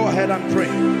 Go ahead and pray.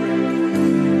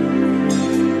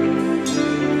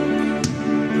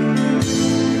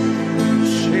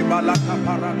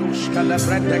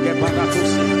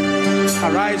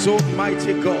 Arise,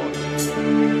 Almighty God.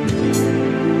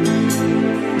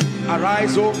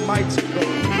 Arise, Almighty God.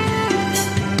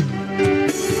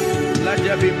 Let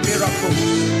there be miracles.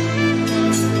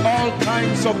 All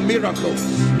kinds of miracles.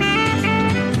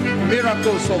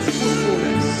 Miracles of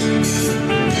fruitfulness.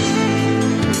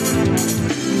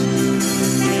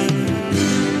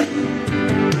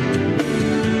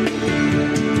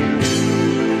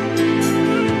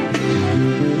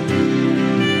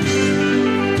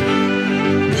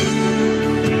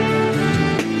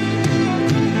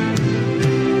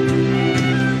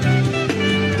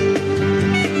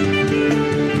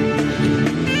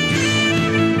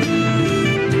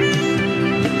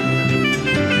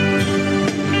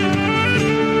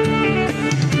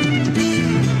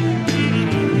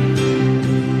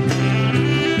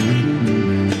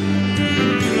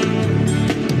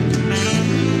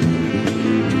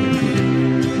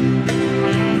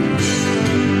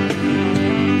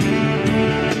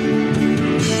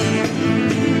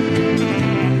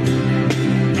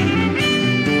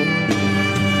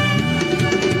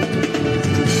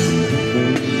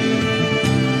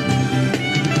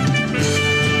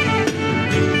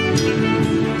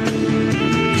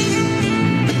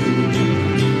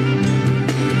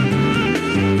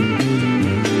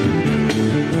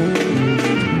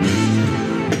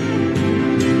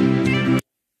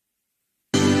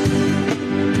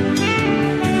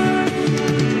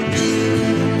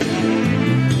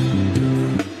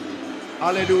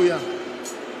 Hallelujah.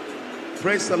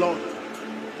 Praise the Lord.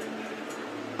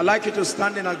 I'd like you to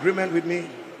stand in agreement with me.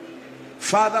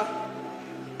 Father,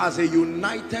 as a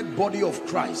united body of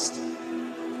Christ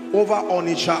over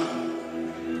Onitsha,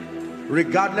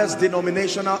 regardless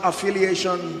denominational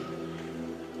affiliation,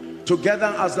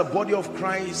 together as the body of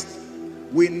Christ,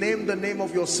 we name the name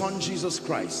of your Son Jesus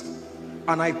Christ.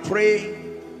 And I pray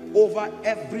over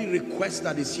every request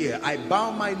that is here. I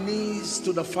bow my knees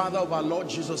to the Father of our Lord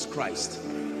Jesus Christ,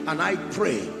 and I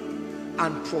pray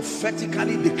and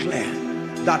prophetically declare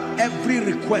that every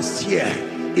request here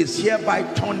is hereby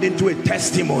turned into a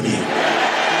testimony.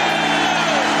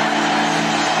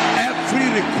 Every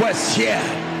request here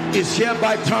is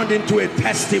hereby turned into a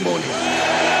testimony.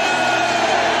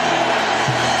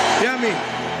 Hear me?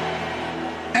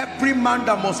 Every man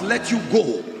that must let you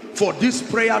go for this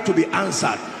prayer to be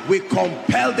answered, we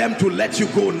compel them to let you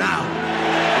go now.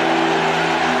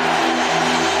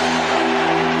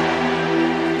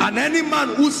 And any man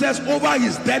who says over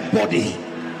his dead body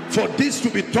for this to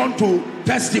be turned to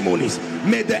testimonies,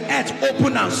 may the earth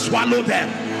open and swallow them.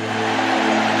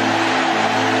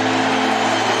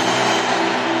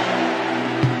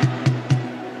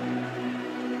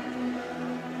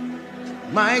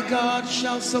 My God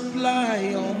shall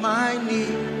supply all my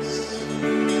needs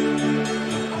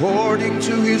according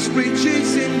to his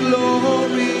riches in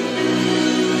glory.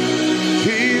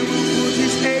 He will put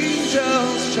his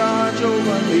angels charge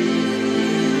over me.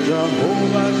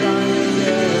 Jehovah Jireh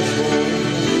cares for me.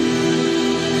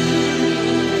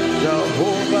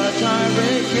 Jehovah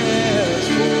Jireh cares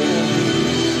for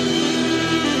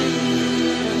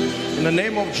me. In the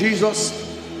name of Jesus,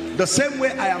 the same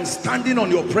way I am standing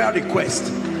on your prayer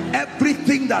request,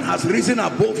 everything that has risen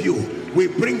above you, we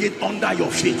bring it under your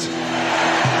feet.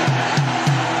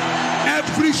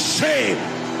 Every shame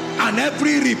and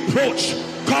every reproach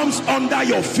comes under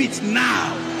your feet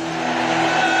now.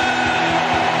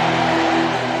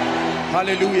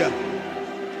 Hallelujah.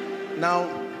 Now,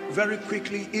 very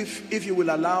quickly, if you will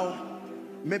allow,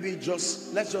 maybe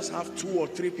let's just have 2 or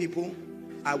 3 people.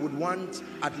 I would want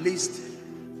at least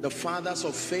the fathers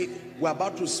of faith. We're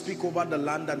about to speak over the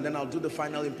land, and then I'll do the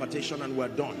final impartation and we're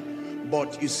done.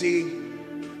 But you see,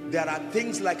 there are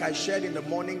things like I shared in the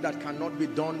morning that cannot be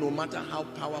done no matter how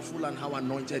powerful and how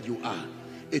anointed you are.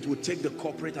 It would take the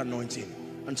corporate anointing.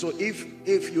 And so if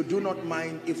you do not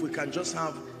mind, if we can just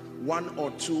have 1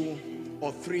 or 2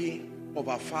 or 3 of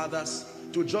our fathers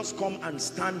to just come and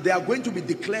stand. They are going to be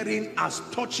declaring as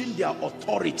touching their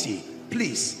authority.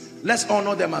 Please, let's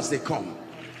honor them as they come.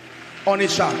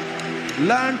 Onisha,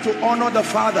 learn to honor the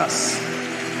fathers.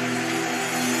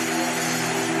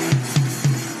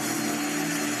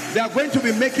 They are going to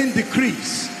be making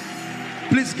decrees.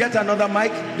 Please get another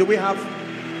mic. Do we have?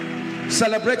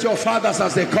 Celebrate your fathers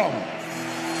as they come.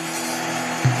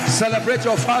 Celebrate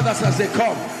your fathers as they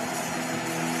come.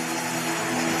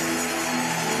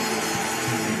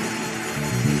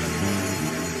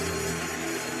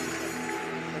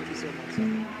 Thank you so much, sir.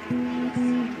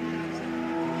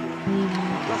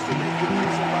 Just to make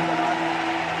decrees over the land.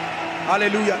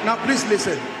 Hallelujah. Now please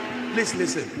listen. Please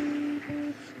listen.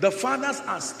 The fathers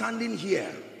are standing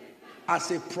here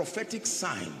as a prophetic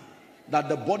sign that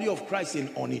the body of Christ in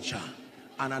Onitsha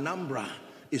and Anambra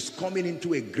is coming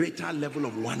into a greater level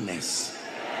of oneness.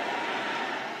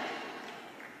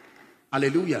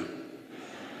 Hallelujah.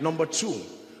 Number 2,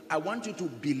 I want you to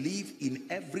believe in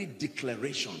every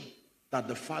declaration that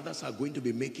the fathers are going to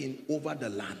be making over the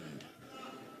land.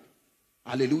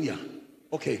 Hallelujah.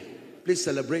 Okay, please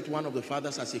celebrate one of the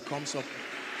fathers as he comes up.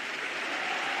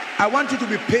 I want you to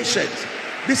be patient.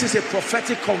 This is a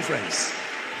prophetic conference.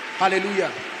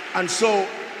 Hallelujah. And so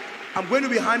I'm going to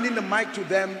be handing the mic to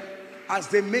them as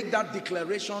they make that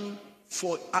declaration.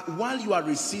 For while you are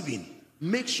receiving,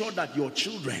 make sure that your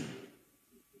children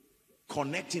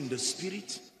connect in the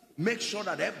spirit. Make sure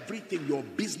that everything, your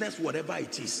business, whatever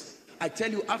it is. I tell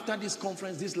you, after this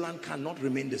conference, this land cannot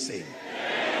remain the same.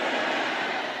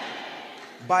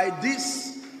 By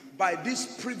this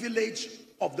privilege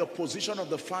of the position of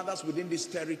the fathers within this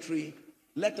territory,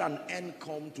 let an end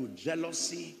come to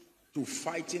jealousy, to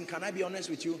fighting. Can I be honest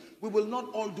with you? We will not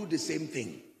all do the same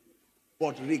thing.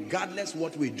 But regardless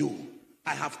what we do,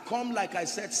 I have come, like I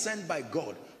said, sent by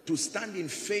God to stand in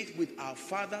faith with our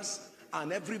fathers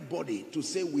and everybody to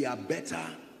say we are better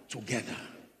together.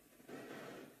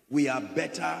 We are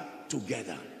better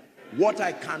together. What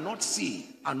I cannot see,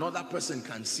 another person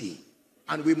can see.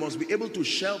 And we must be able to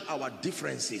shelve our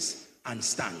differences and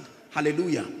stand.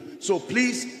 Hallelujah. So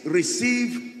please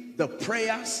receive the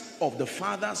prayers of the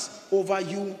fathers over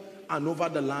you and over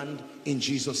the land in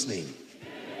Jesus' name.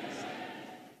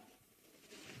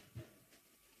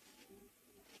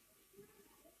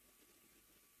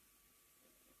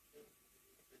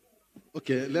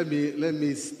 Okay, let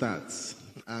me start.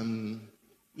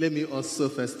 Let me also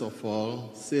first of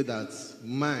all say that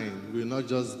mine will not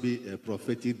just be a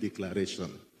prophetic declaration.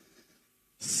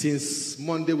 Since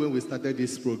Monday when we started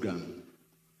this program,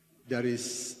 there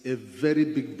is a very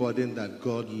big burden that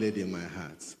God laid in my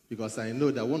heart, because I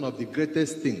know that one of the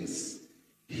greatest things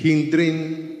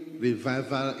hindering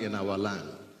revival in our land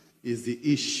is the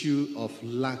issue of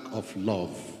lack of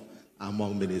love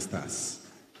among ministers.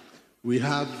 We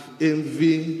have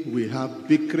envy, we have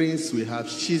bickerings, we have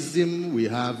schism, we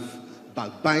have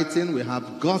backbiting, we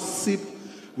have gossip,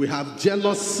 we have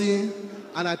jealousy,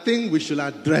 and I think we should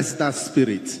address that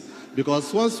spirit.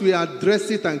 Because once we address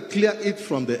it and clear it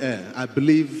from the air, I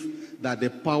believe that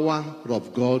the power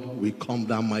of God will come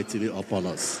down mightily upon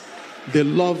us. The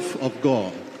love of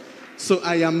God. So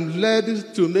I am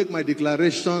led to make my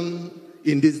declaration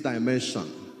in this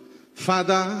dimension.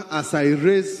 Father, as I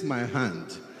raise my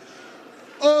hand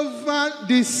over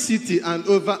this city and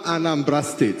over Anambra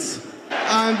State,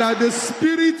 and that the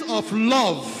spirit of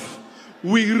love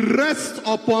will rest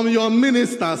upon your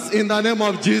ministers in the name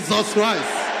of Jesus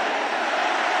Christ.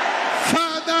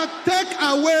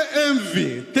 away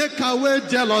envy. Take away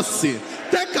jealousy.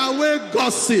 Take away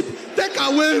gossip. Take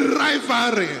away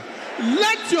rivalry.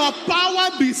 Let your power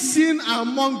be seen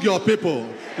among your people.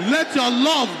 Let your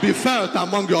love be felt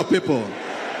among your people.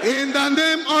 In the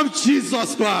name of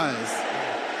Jesus Christ.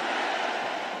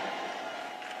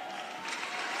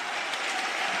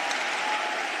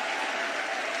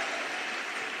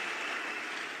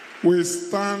 We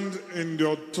stand in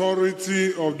the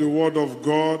authority of the word of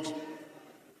God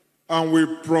and we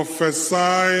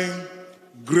prophesy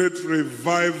great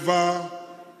revival,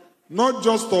 not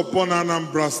just upon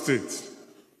Anambra State,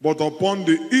 but upon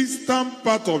the eastern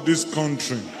part of this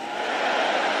country.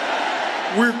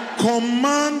 We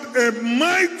command a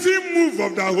mighty move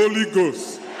of the Holy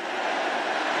Ghost.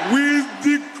 We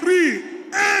decree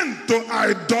end to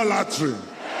idolatry.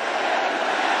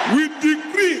 We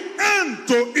decree end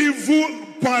to evil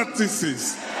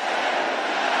practices.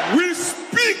 We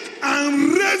speak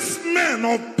and raise men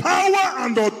of power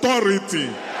and authority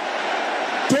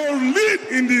to lead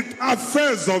in the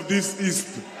affairs of this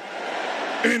East.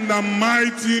 In the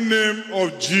mighty name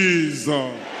of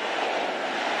Jesus.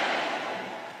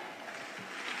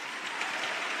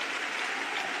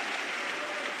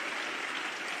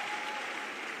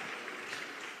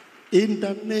 In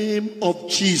the name of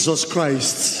Jesus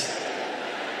Christ.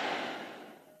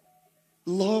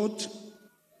 Lord,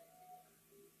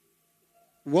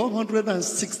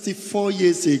 164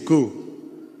 years ago,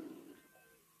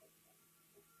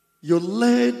 you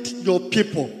led your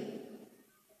people,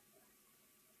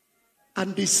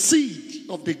 and the seed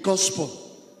of the gospel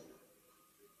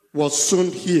was sown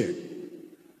here,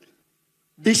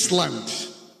 this land.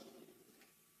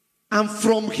 And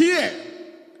from here,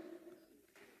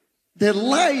 the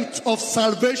light of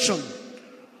salvation,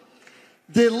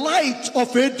 the light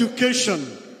of education,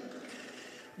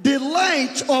 the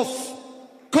light of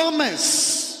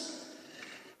commerce,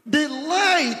 the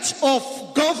light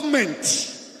of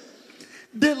government,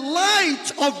 the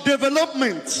light of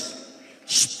development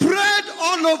spread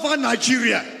all over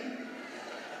Nigeria.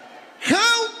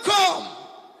 How come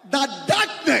that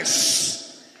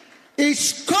darkness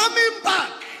is coming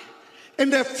back in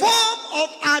the form of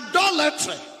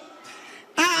idolatry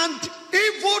and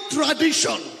evil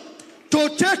tradition to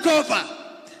take over?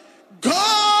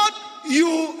 God,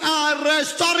 you are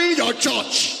restoring your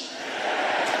church.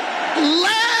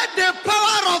 Let the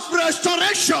power of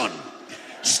restoration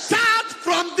start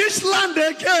from this land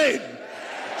again.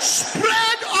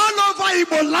 Spread all over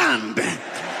Igbo land.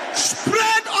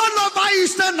 Spread all over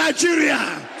Eastern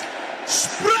Nigeria.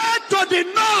 Spread to the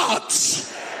north.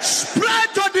 Spread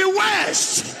to the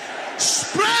west.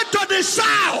 Spread to the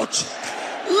south.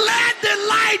 Let the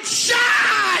light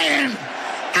shine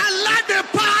and let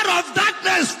the power of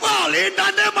darkness fall in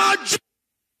the name of Jesus.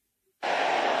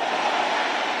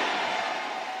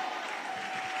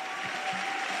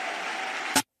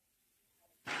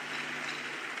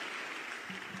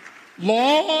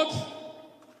 Lord,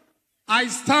 I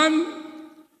stand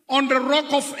on the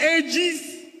rock of ages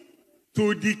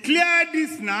to declare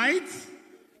this night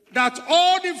that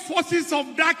all the forces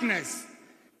of darkness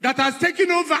that has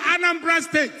taken over Anambra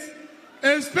State,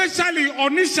 especially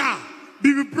Onitsha,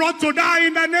 be brought to die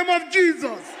in the name of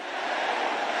Jesus.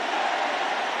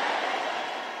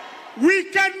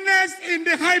 Wickedness in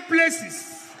the high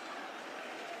places,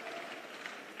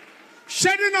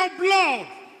 shedding of blood,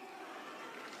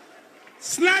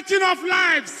 snatching of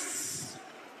lives,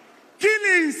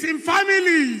 killings in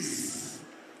families,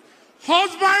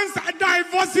 husbands and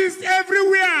divorces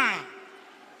everywhere.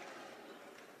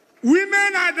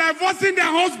 Women are divorcing their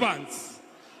husbands.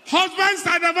 Husbands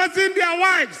are divorcing their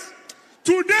wives.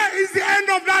 Today is the end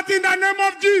of that in the name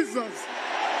of Jesus.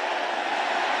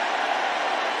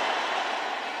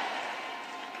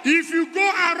 If you go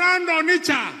around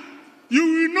Onitsha, you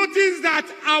will notice that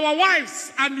our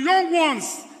wives and young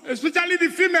ones, especially the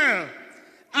female,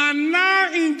 are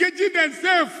now engaging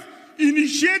themselves,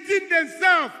 initiating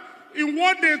themselves in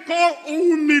what they call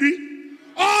Owumiri.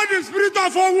 All the spirit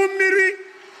of Owumiri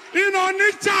in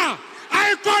Onitsha,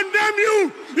 I condemn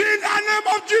you in the name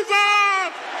of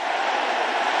Jesus.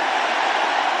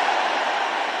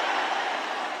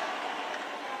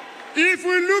 If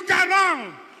we look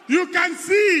around, you can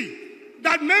see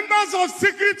that members of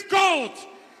secret cult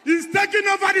is taking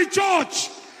over the church.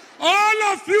 All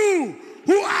of you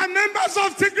who are members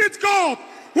of secret cult,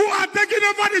 who are taking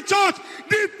over the church,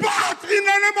 depart in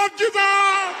the name of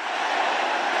Jesus.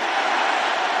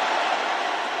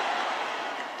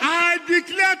 I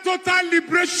declare total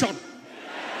liberation.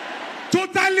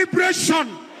 Total liberation.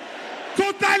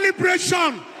 Total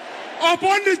liberation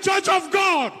upon the church of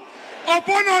God,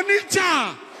 upon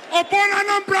Onitsha, upon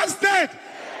Anambra State,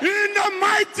 In the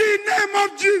mighty name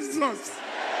of Jesus.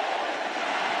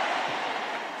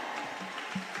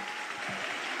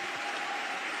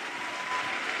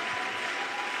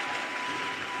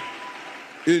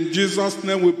 In Jesus'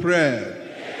 name we pray.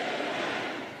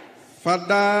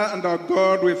 Father and our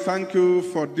God, we thank you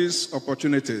for this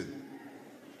opportunity.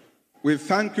 We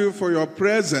thank you for your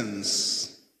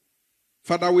presence.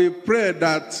 Father, we pray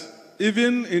that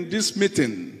even in this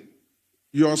meeting,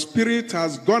 your spirit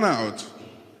has gone out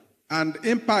and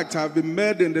impact have been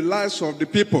made in the lives of the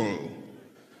people.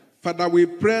 Father, we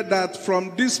pray that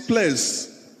from this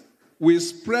place, we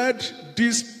spread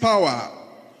this power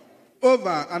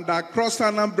over and across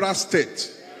Anambra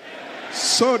State,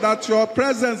 so that your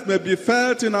presence may be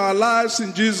felt in our lives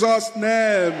in Jesus'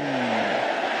 name.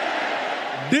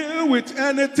 Deal with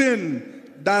anything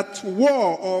that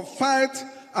war or fight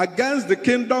against the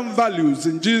kingdom values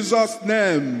in Jesus'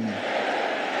 name.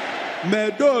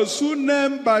 May those who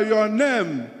name by your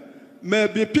name may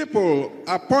be people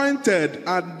appointed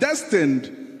and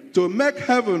destined to make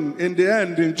heaven in the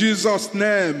end in Jesus'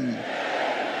 name.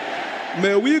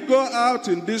 May we go out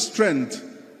in this strength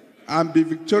and be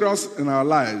victorious in our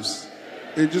lives.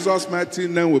 In Jesus' mighty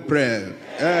name we pray.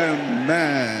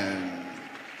 Amen.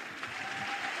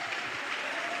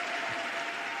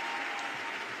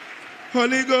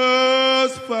 Holy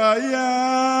Ghost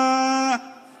fire,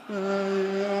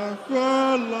 fire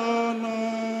fall on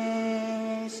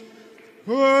us.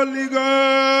 Holy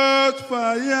Ghost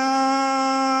fire.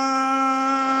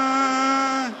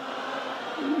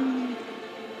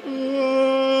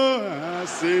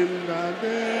 In the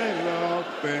day of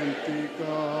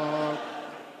Pentecost,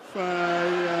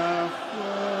 fire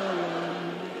falling.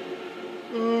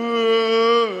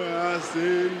 Oh, as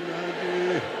in the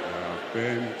day of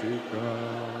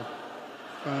Pentecost,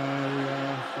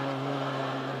 fire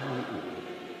falling.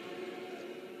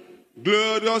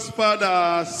 Glorious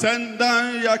Father, send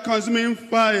down your consuming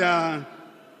fire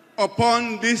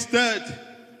upon this state,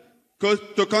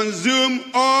 to consume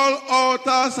all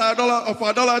altars of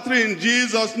idolatry in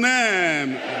Jesus'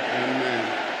 name.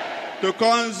 Amen. To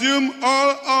consume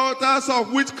all altars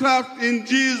of witchcraft in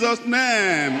Jesus'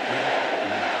 name.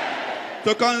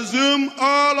 To consume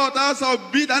all altars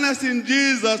of bitterness in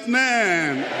Jesus'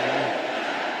 name.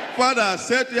 Father,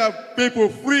 set your people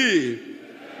free.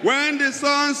 When the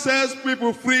Son sets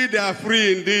people free, they are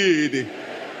free indeed.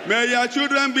 May your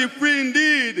children be free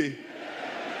indeed.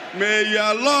 May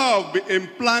your love be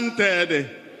implanted.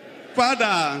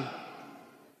 Father,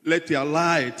 let your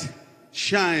light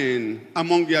shine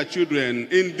among your children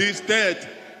in this state,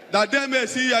 that they may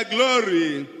see your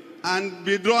glory and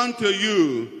be drawn to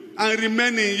you and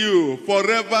remain in you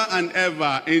forever and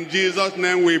ever. In Jesus'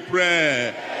 name we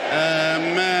pray.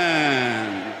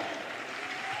 Amen.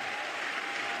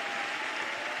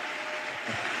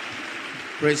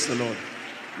 Praise the Lord.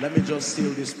 Let me just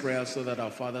seal this prayer so that our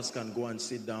fathers can go and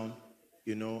sit down.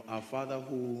 You know, our father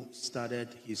who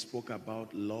started, he spoke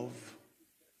about love,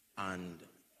 and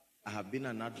I have been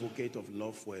an advocate of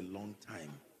love for a long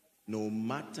time. No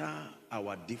matter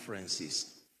our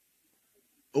differences,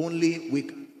 only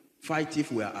we fight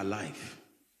if we are alive.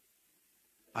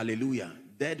 Hallelujah.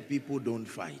 Dead people don't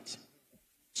fight.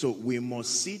 So we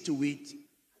must see to it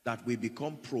that we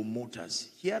become promoters.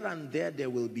 Here and there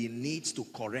will be needs to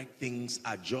correct things,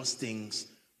 adjust things,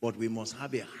 but we must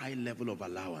have a high level of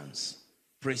allowance.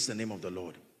 Praise the name of the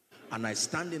Lord. And I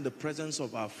stand in the presence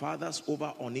of our fathers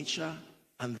over Onitsha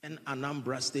and then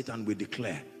Anambra State, and we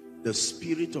declare the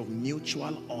spirit of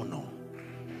mutual honor.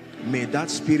 May that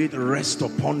spirit rest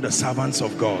upon the servants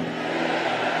of God.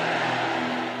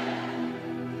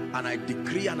 And I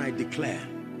decree and I declare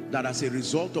that as a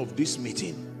result of this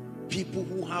meeting, people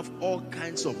who have all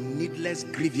kinds of needless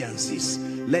grievances,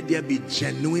 let there be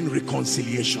genuine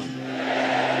reconciliation.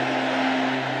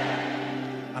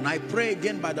 And I pray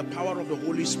again by the power of the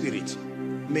Holy Spirit,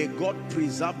 may God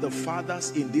preserve the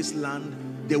fathers in this land.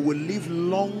 They will live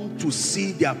long to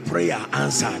see their prayer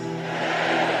answered.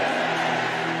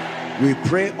 We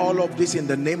pray all of this in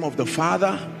the name of the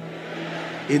Father,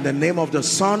 in the name of the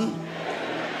Son,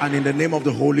 and in the name of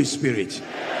the Holy Spirit.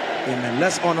 Amen.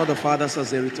 Let's honor the fathers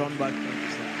as they return back.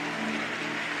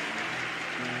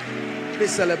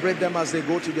 Please celebrate them as they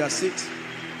go to their seats.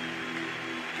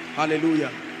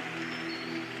 Hallelujah.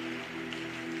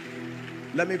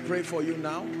 Let me pray for you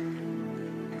now.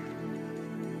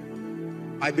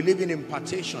 I believe in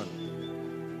impartation.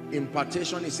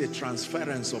 Impartation is a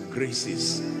transference of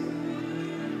graces.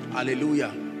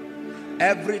 Hallelujah.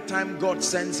 Every time God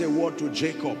sends a word to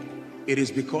Jacob, it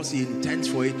is because he intends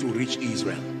for it to reach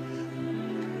Israel.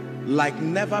 Like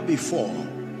never before,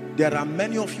 There are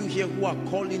many of you here who are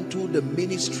called into the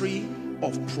ministry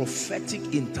of prophetic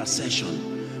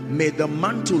intercession. May the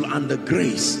mantle and the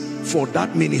grace for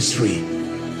that ministry,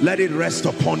 let it rest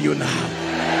upon you now.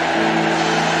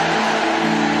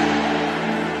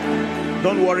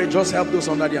 Don't worry, just help those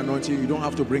under the anointing. You don't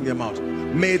have to bring them out.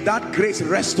 May that grace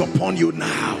rest upon you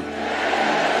now.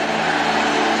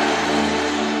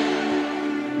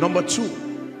 Number 2,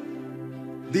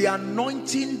 the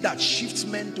anointing that shifts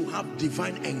men to have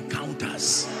divine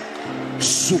encounters,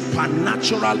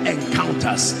 supernatural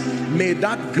encounters. May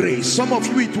that grace, some of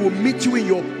you, it will meet you in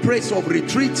your place of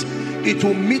retreat. It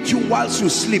will meet you whilst you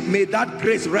sleep. May that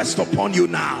grace rest upon you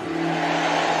now.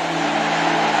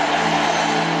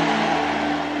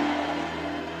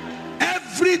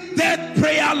 Every dead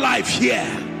prayer life here,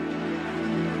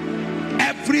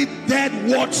 every dead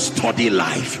word study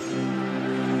life,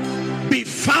 be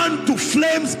fanned to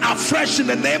flames afresh in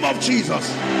the name of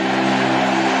Jesus.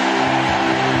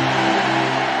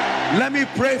 Let me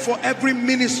pray for every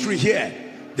ministry here.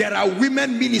 There are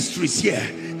women ministries here,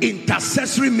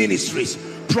 intercessory ministries,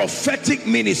 prophetic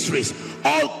ministries,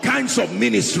 all kinds of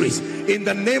ministries. In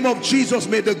the name of Jesus,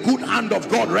 may the good hand of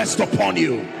God rest upon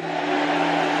you.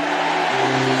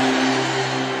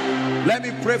 Let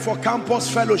me pray for campus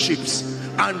fellowships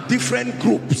and different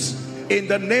groups. In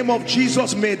the name of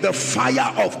Jesus, may the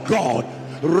fire of God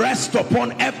rest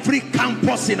upon every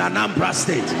campus in Anambra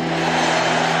State.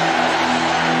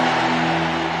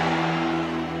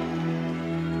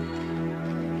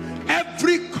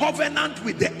 Every covenant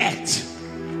with the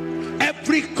earth,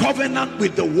 every covenant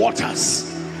with the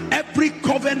waters, every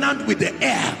covenant with the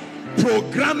air,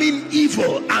 programming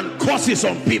evil and curses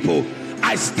on people,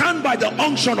 I stand by the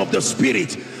unction of the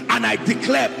Spirit and I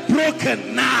declare,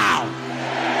 broken now.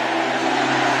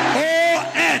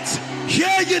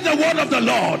 Hear ye the word of the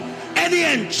Lord. Any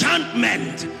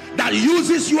enchantment that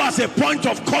uses you as a point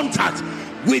of contact,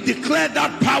 we declare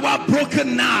that power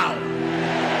broken now.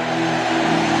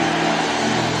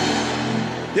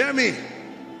 Hear me.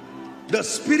 The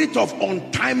spirit of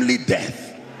untimely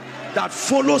death that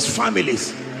follows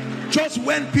families, just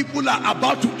when people are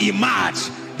about to emerge,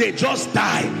 they just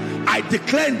die. I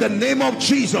declare in the name of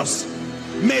Jesus,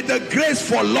 may the grace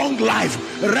for long life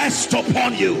rest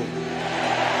upon you.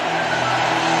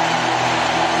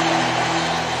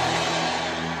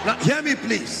 Now hear me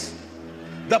please.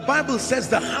 The Bible says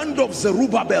the hand of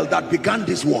Zerubbabel that began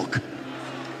this work.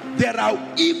 There are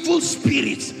evil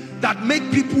spirits that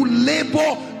make people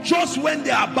labor just when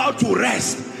they are about to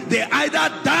rest. They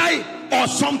either die or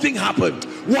something happened.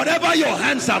 Whatever your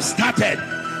hands have started,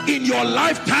 in your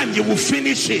lifetime you will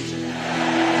finish it.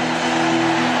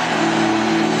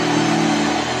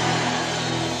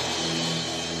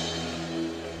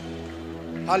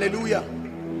 Hallelujah.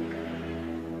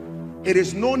 It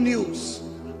is no news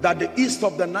that the east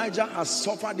of the Niger has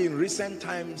suffered in recent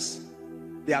times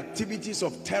the activities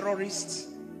of terrorists,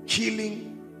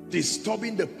 killing,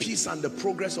 disturbing the peace and the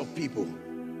progress of people.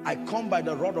 I come by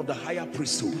the rod of the higher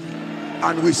priesthood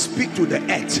and we speak to the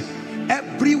earth.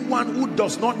 Everyone who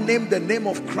does not name the name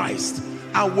of Christ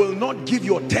and will not give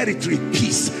your territory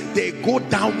peace, they go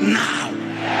down now.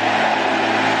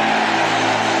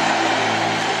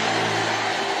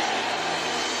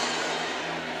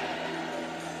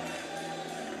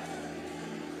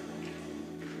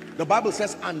 The Bible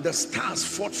says, and the stars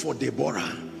fought for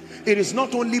Deborah. It is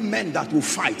not only men that will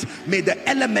fight. May the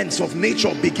elements of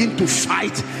nature begin to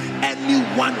fight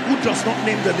anyone who does not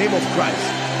name the name of Christ.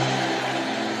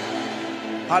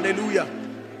 Hallelujah.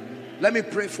 Let me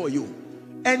pray for you.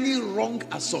 Any wrong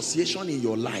association in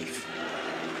your life,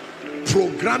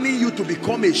 programming you to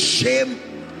become a shame,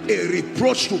 a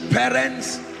reproach to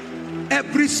parents,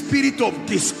 every spirit of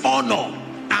dishonor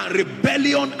and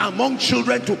rebellion among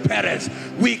children to parents,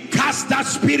 we cast that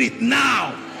spirit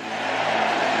now.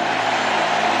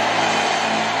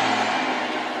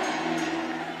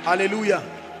 Hallelujah.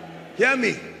 Hear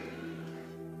me.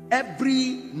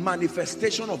 Every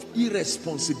manifestation of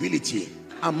irresponsibility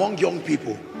among young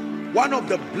people, one of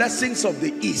the blessings of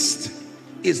the East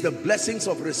is the blessings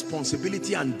of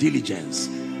responsibility and diligence.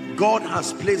 God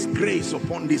has placed grace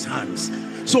upon these hands.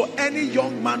 So any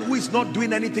young man who is not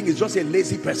doing anything is just a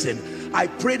lazy person. I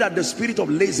pray that the spirit of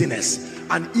laziness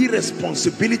and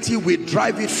irresponsibility will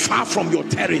drive it far from your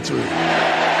territory.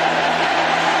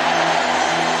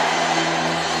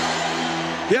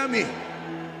 Hear me.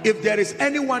 If there is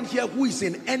anyone here who is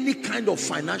in any kind of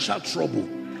financial trouble,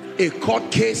 a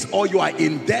court case, or you are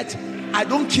in debt, I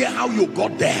don't care how you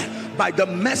got there. By the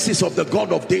mercies of the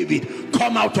God of David,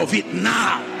 come out of it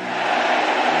now.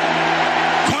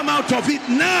 Come out of it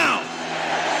now.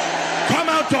 Come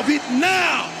out of it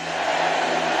now.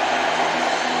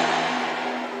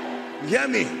 Hear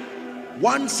me.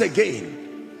 Once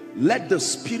again, let the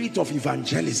spirit of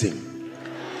evangelism,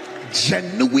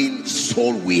 genuine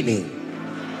soul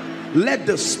winning, let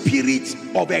the spirit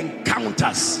of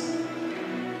encounters,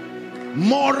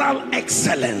 moral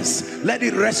excellence, let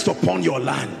it rest upon your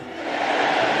land.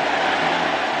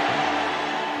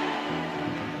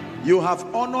 You have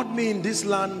honored me in this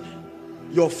land.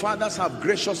 Your fathers have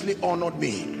graciously honored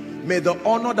me. May the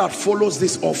honor that follows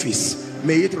this office,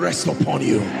 may it rest upon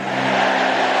you.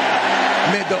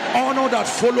 May the honor that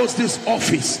follows this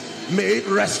office, may it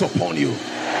rest upon you.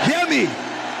 Hear me.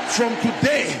 From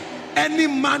today, any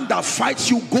man that fights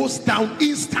you goes down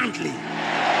instantly.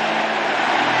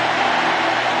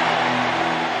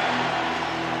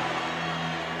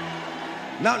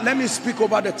 Now let me speak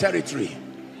over the territory.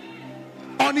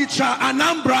 Onitsha,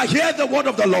 Anambra, hear the word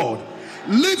of the Lord.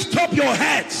 Lift up your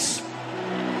heads,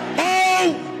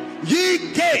 all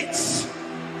ye gates.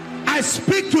 I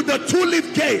speak to the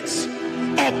two-leaf gates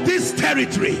of this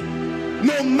territory.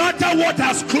 No matter what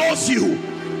has closed you,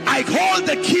 I hold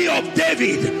the key of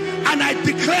David and I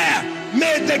declare,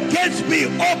 may the gates be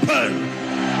open.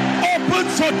 Open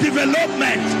for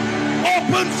development,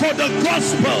 open for the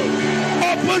gospel,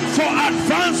 open for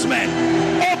advancement,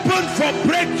 open for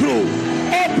breakthrough,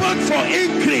 open for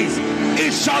increase.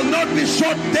 It shall not be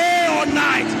shut day or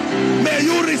night. May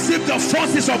you receive the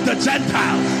forces of the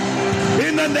Gentiles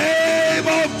in the name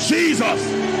of Jesus.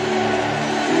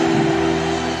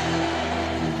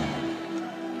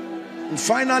 And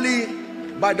finally,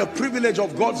 by the privilege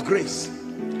of God's grace,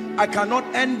 I cannot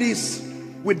end this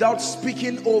without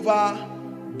speaking over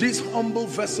this humble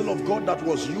vessel of God that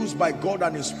was used by God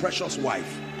and his precious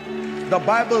wife. The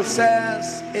Bible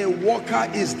says a worker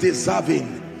is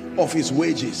deserving of his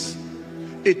wages.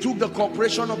 It took the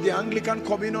corporation of the Anglican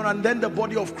Communion and then the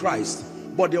body of Christ,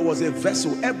 but there was a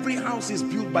vessel. Every house is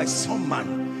built by some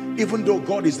man, even though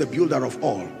God is the builder of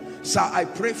all. Sir, I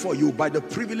pray for you by the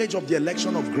privilege of the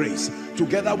election of grace,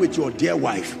 together with your dear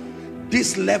wife,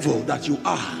 this level that you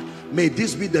are, may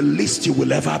this be the least you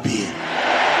will ever be.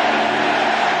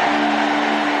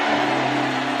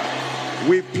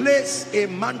 We place a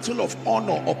mantle of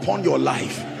honor upon your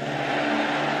life,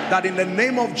 that in the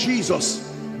name of Jesus,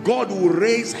 God will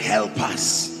raise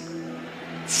helpers,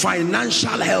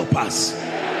 financial helpers,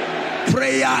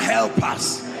 prayer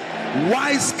helpers,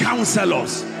 wise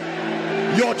counselors.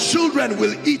 Your children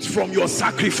will eat from your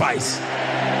sacrifice.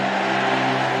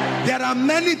 There are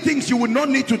many things you will not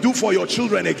need to do for your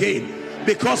children again,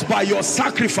 because by your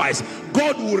sacrifice,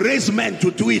 God will raise men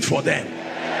to do it for them.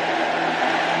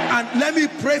 And let me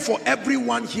pray for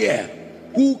everyone here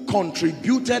who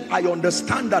contributed. I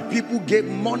understand that people gave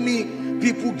money,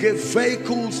 people gave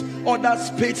vehicles, others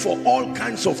paid for all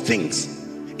kinds of things.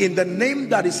 In the name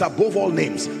that is above all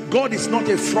names, God is not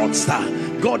a fraudster.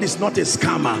 God is not a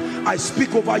scammer. I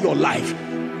speak over your life,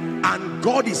 and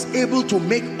God is able to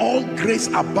make all grace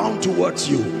abound towards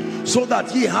you, so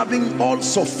that ye, having all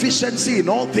sufficiency in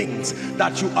all things,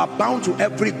 that you abound to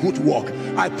every good work.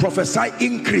 I prophesy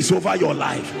increase over your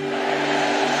life.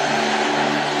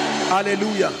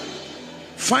 Hallelujah.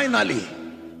 Finally,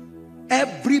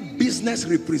 every business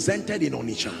represented in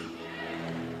Onitsha,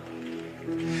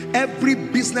 every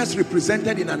business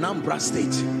represented in Anambra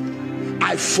State,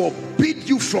 I forbid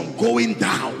you from going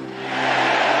down.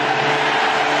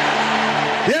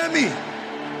 Hear me.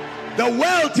 The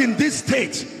wealth in this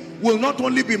state will not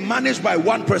only be managed by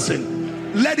one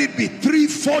person. Let it be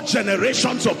 3-4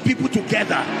 generations of people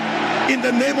together in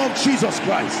the name of Jesus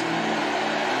Christ.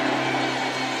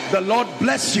 The Lord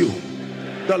bless you.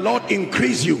 The Lord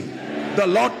increase you. The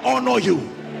Lord honor you.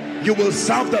 You will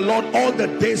serve the Lord all the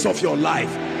days of your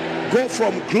life. Go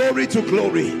from glory to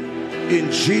glory.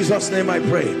 In Jesus' name I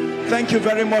pray. Thank you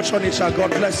very much, Onitsha.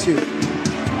 God bless you.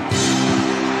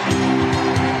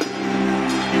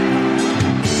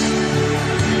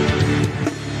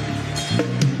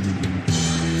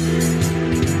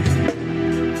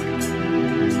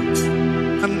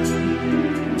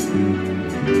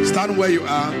 Stand where you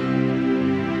are.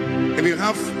 If you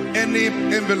have any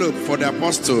envelope for the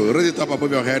apostle, raise it up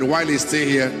above your head while he's still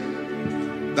here.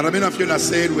 There are many of you that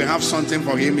said we have something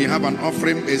for him. You have an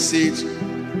offering, a seed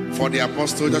for the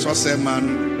apostle, Joshua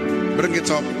Selman. Bring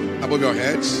it up above your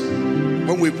heads.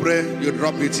 When we pray, you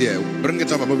drop it here. Bring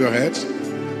it up above your heads.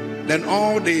 Then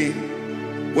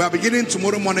we are beginning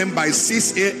tomorrow morning by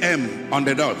 6 a.m. on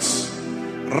the dots.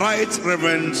 Right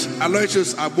Reverend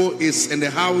Aloysius Abo is in the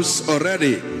house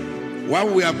already.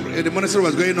 While the ministry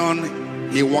was going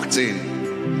on, he walked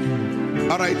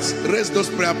in. All right, raise those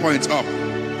prayer points up.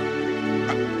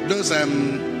 Those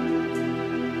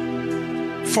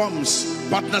forms,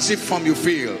 partnership form you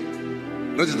feel.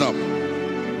 Raise it up.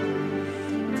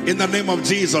 in the name of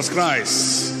Jesus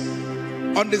Christ.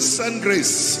 On the same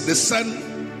grace, the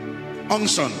same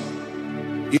unction,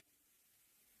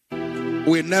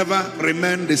 we never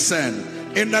remain the same.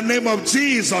 In the name of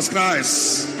Jesus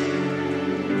Christ.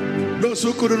 Those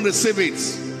who couldn't receive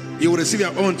it, you will receive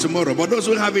your own tomorrow. But those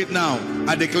who have it now,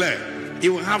 I declare,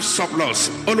 you will have surplus,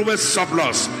 always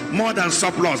surplus, more than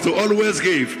surplus to always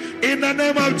give. In the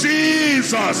name of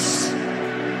Jesus.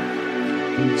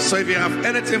 So if you have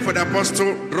anything for the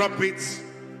apostle, drop it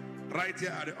right here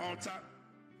at the altar.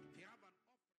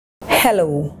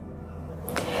 Hello.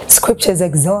 Scriptures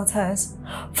exhort us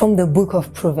from the book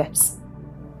of Proverbs.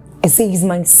 It says,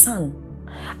 my son,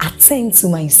 attend to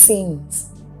my sayings.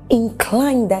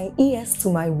 Incline thy ears to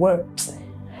my words.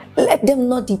 Let them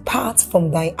not depart from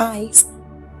thy eyes,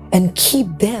 and keep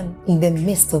them in the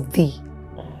midst of thee.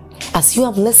 As you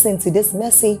have listened to this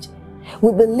message,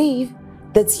 we believe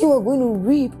that you are going to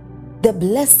reap the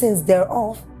blessings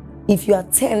thereof if you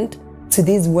attend to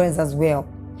these words as well.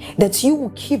 That you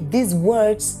will keep these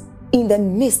words in the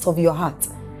midst of your heart.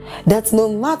 That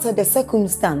no matter the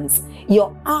circumstance,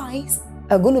 your eyes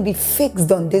are going to be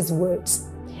fixed on these words.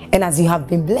 And as you have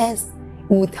been blessed,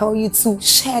 we will tell you to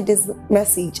share this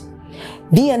message.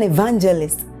 Be an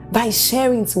evangelist by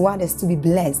sharing to others to be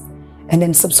blessed. And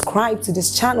then subscribe to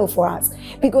this channel for us,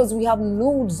 because we have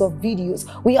loads of videos,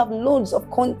 we have loads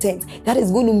of content that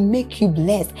is going to make you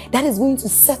blessed, that is going to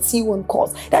set you on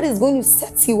course, that is going to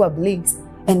set you ablaze.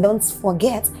 And don't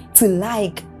forget to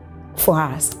like for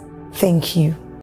us. Thank you.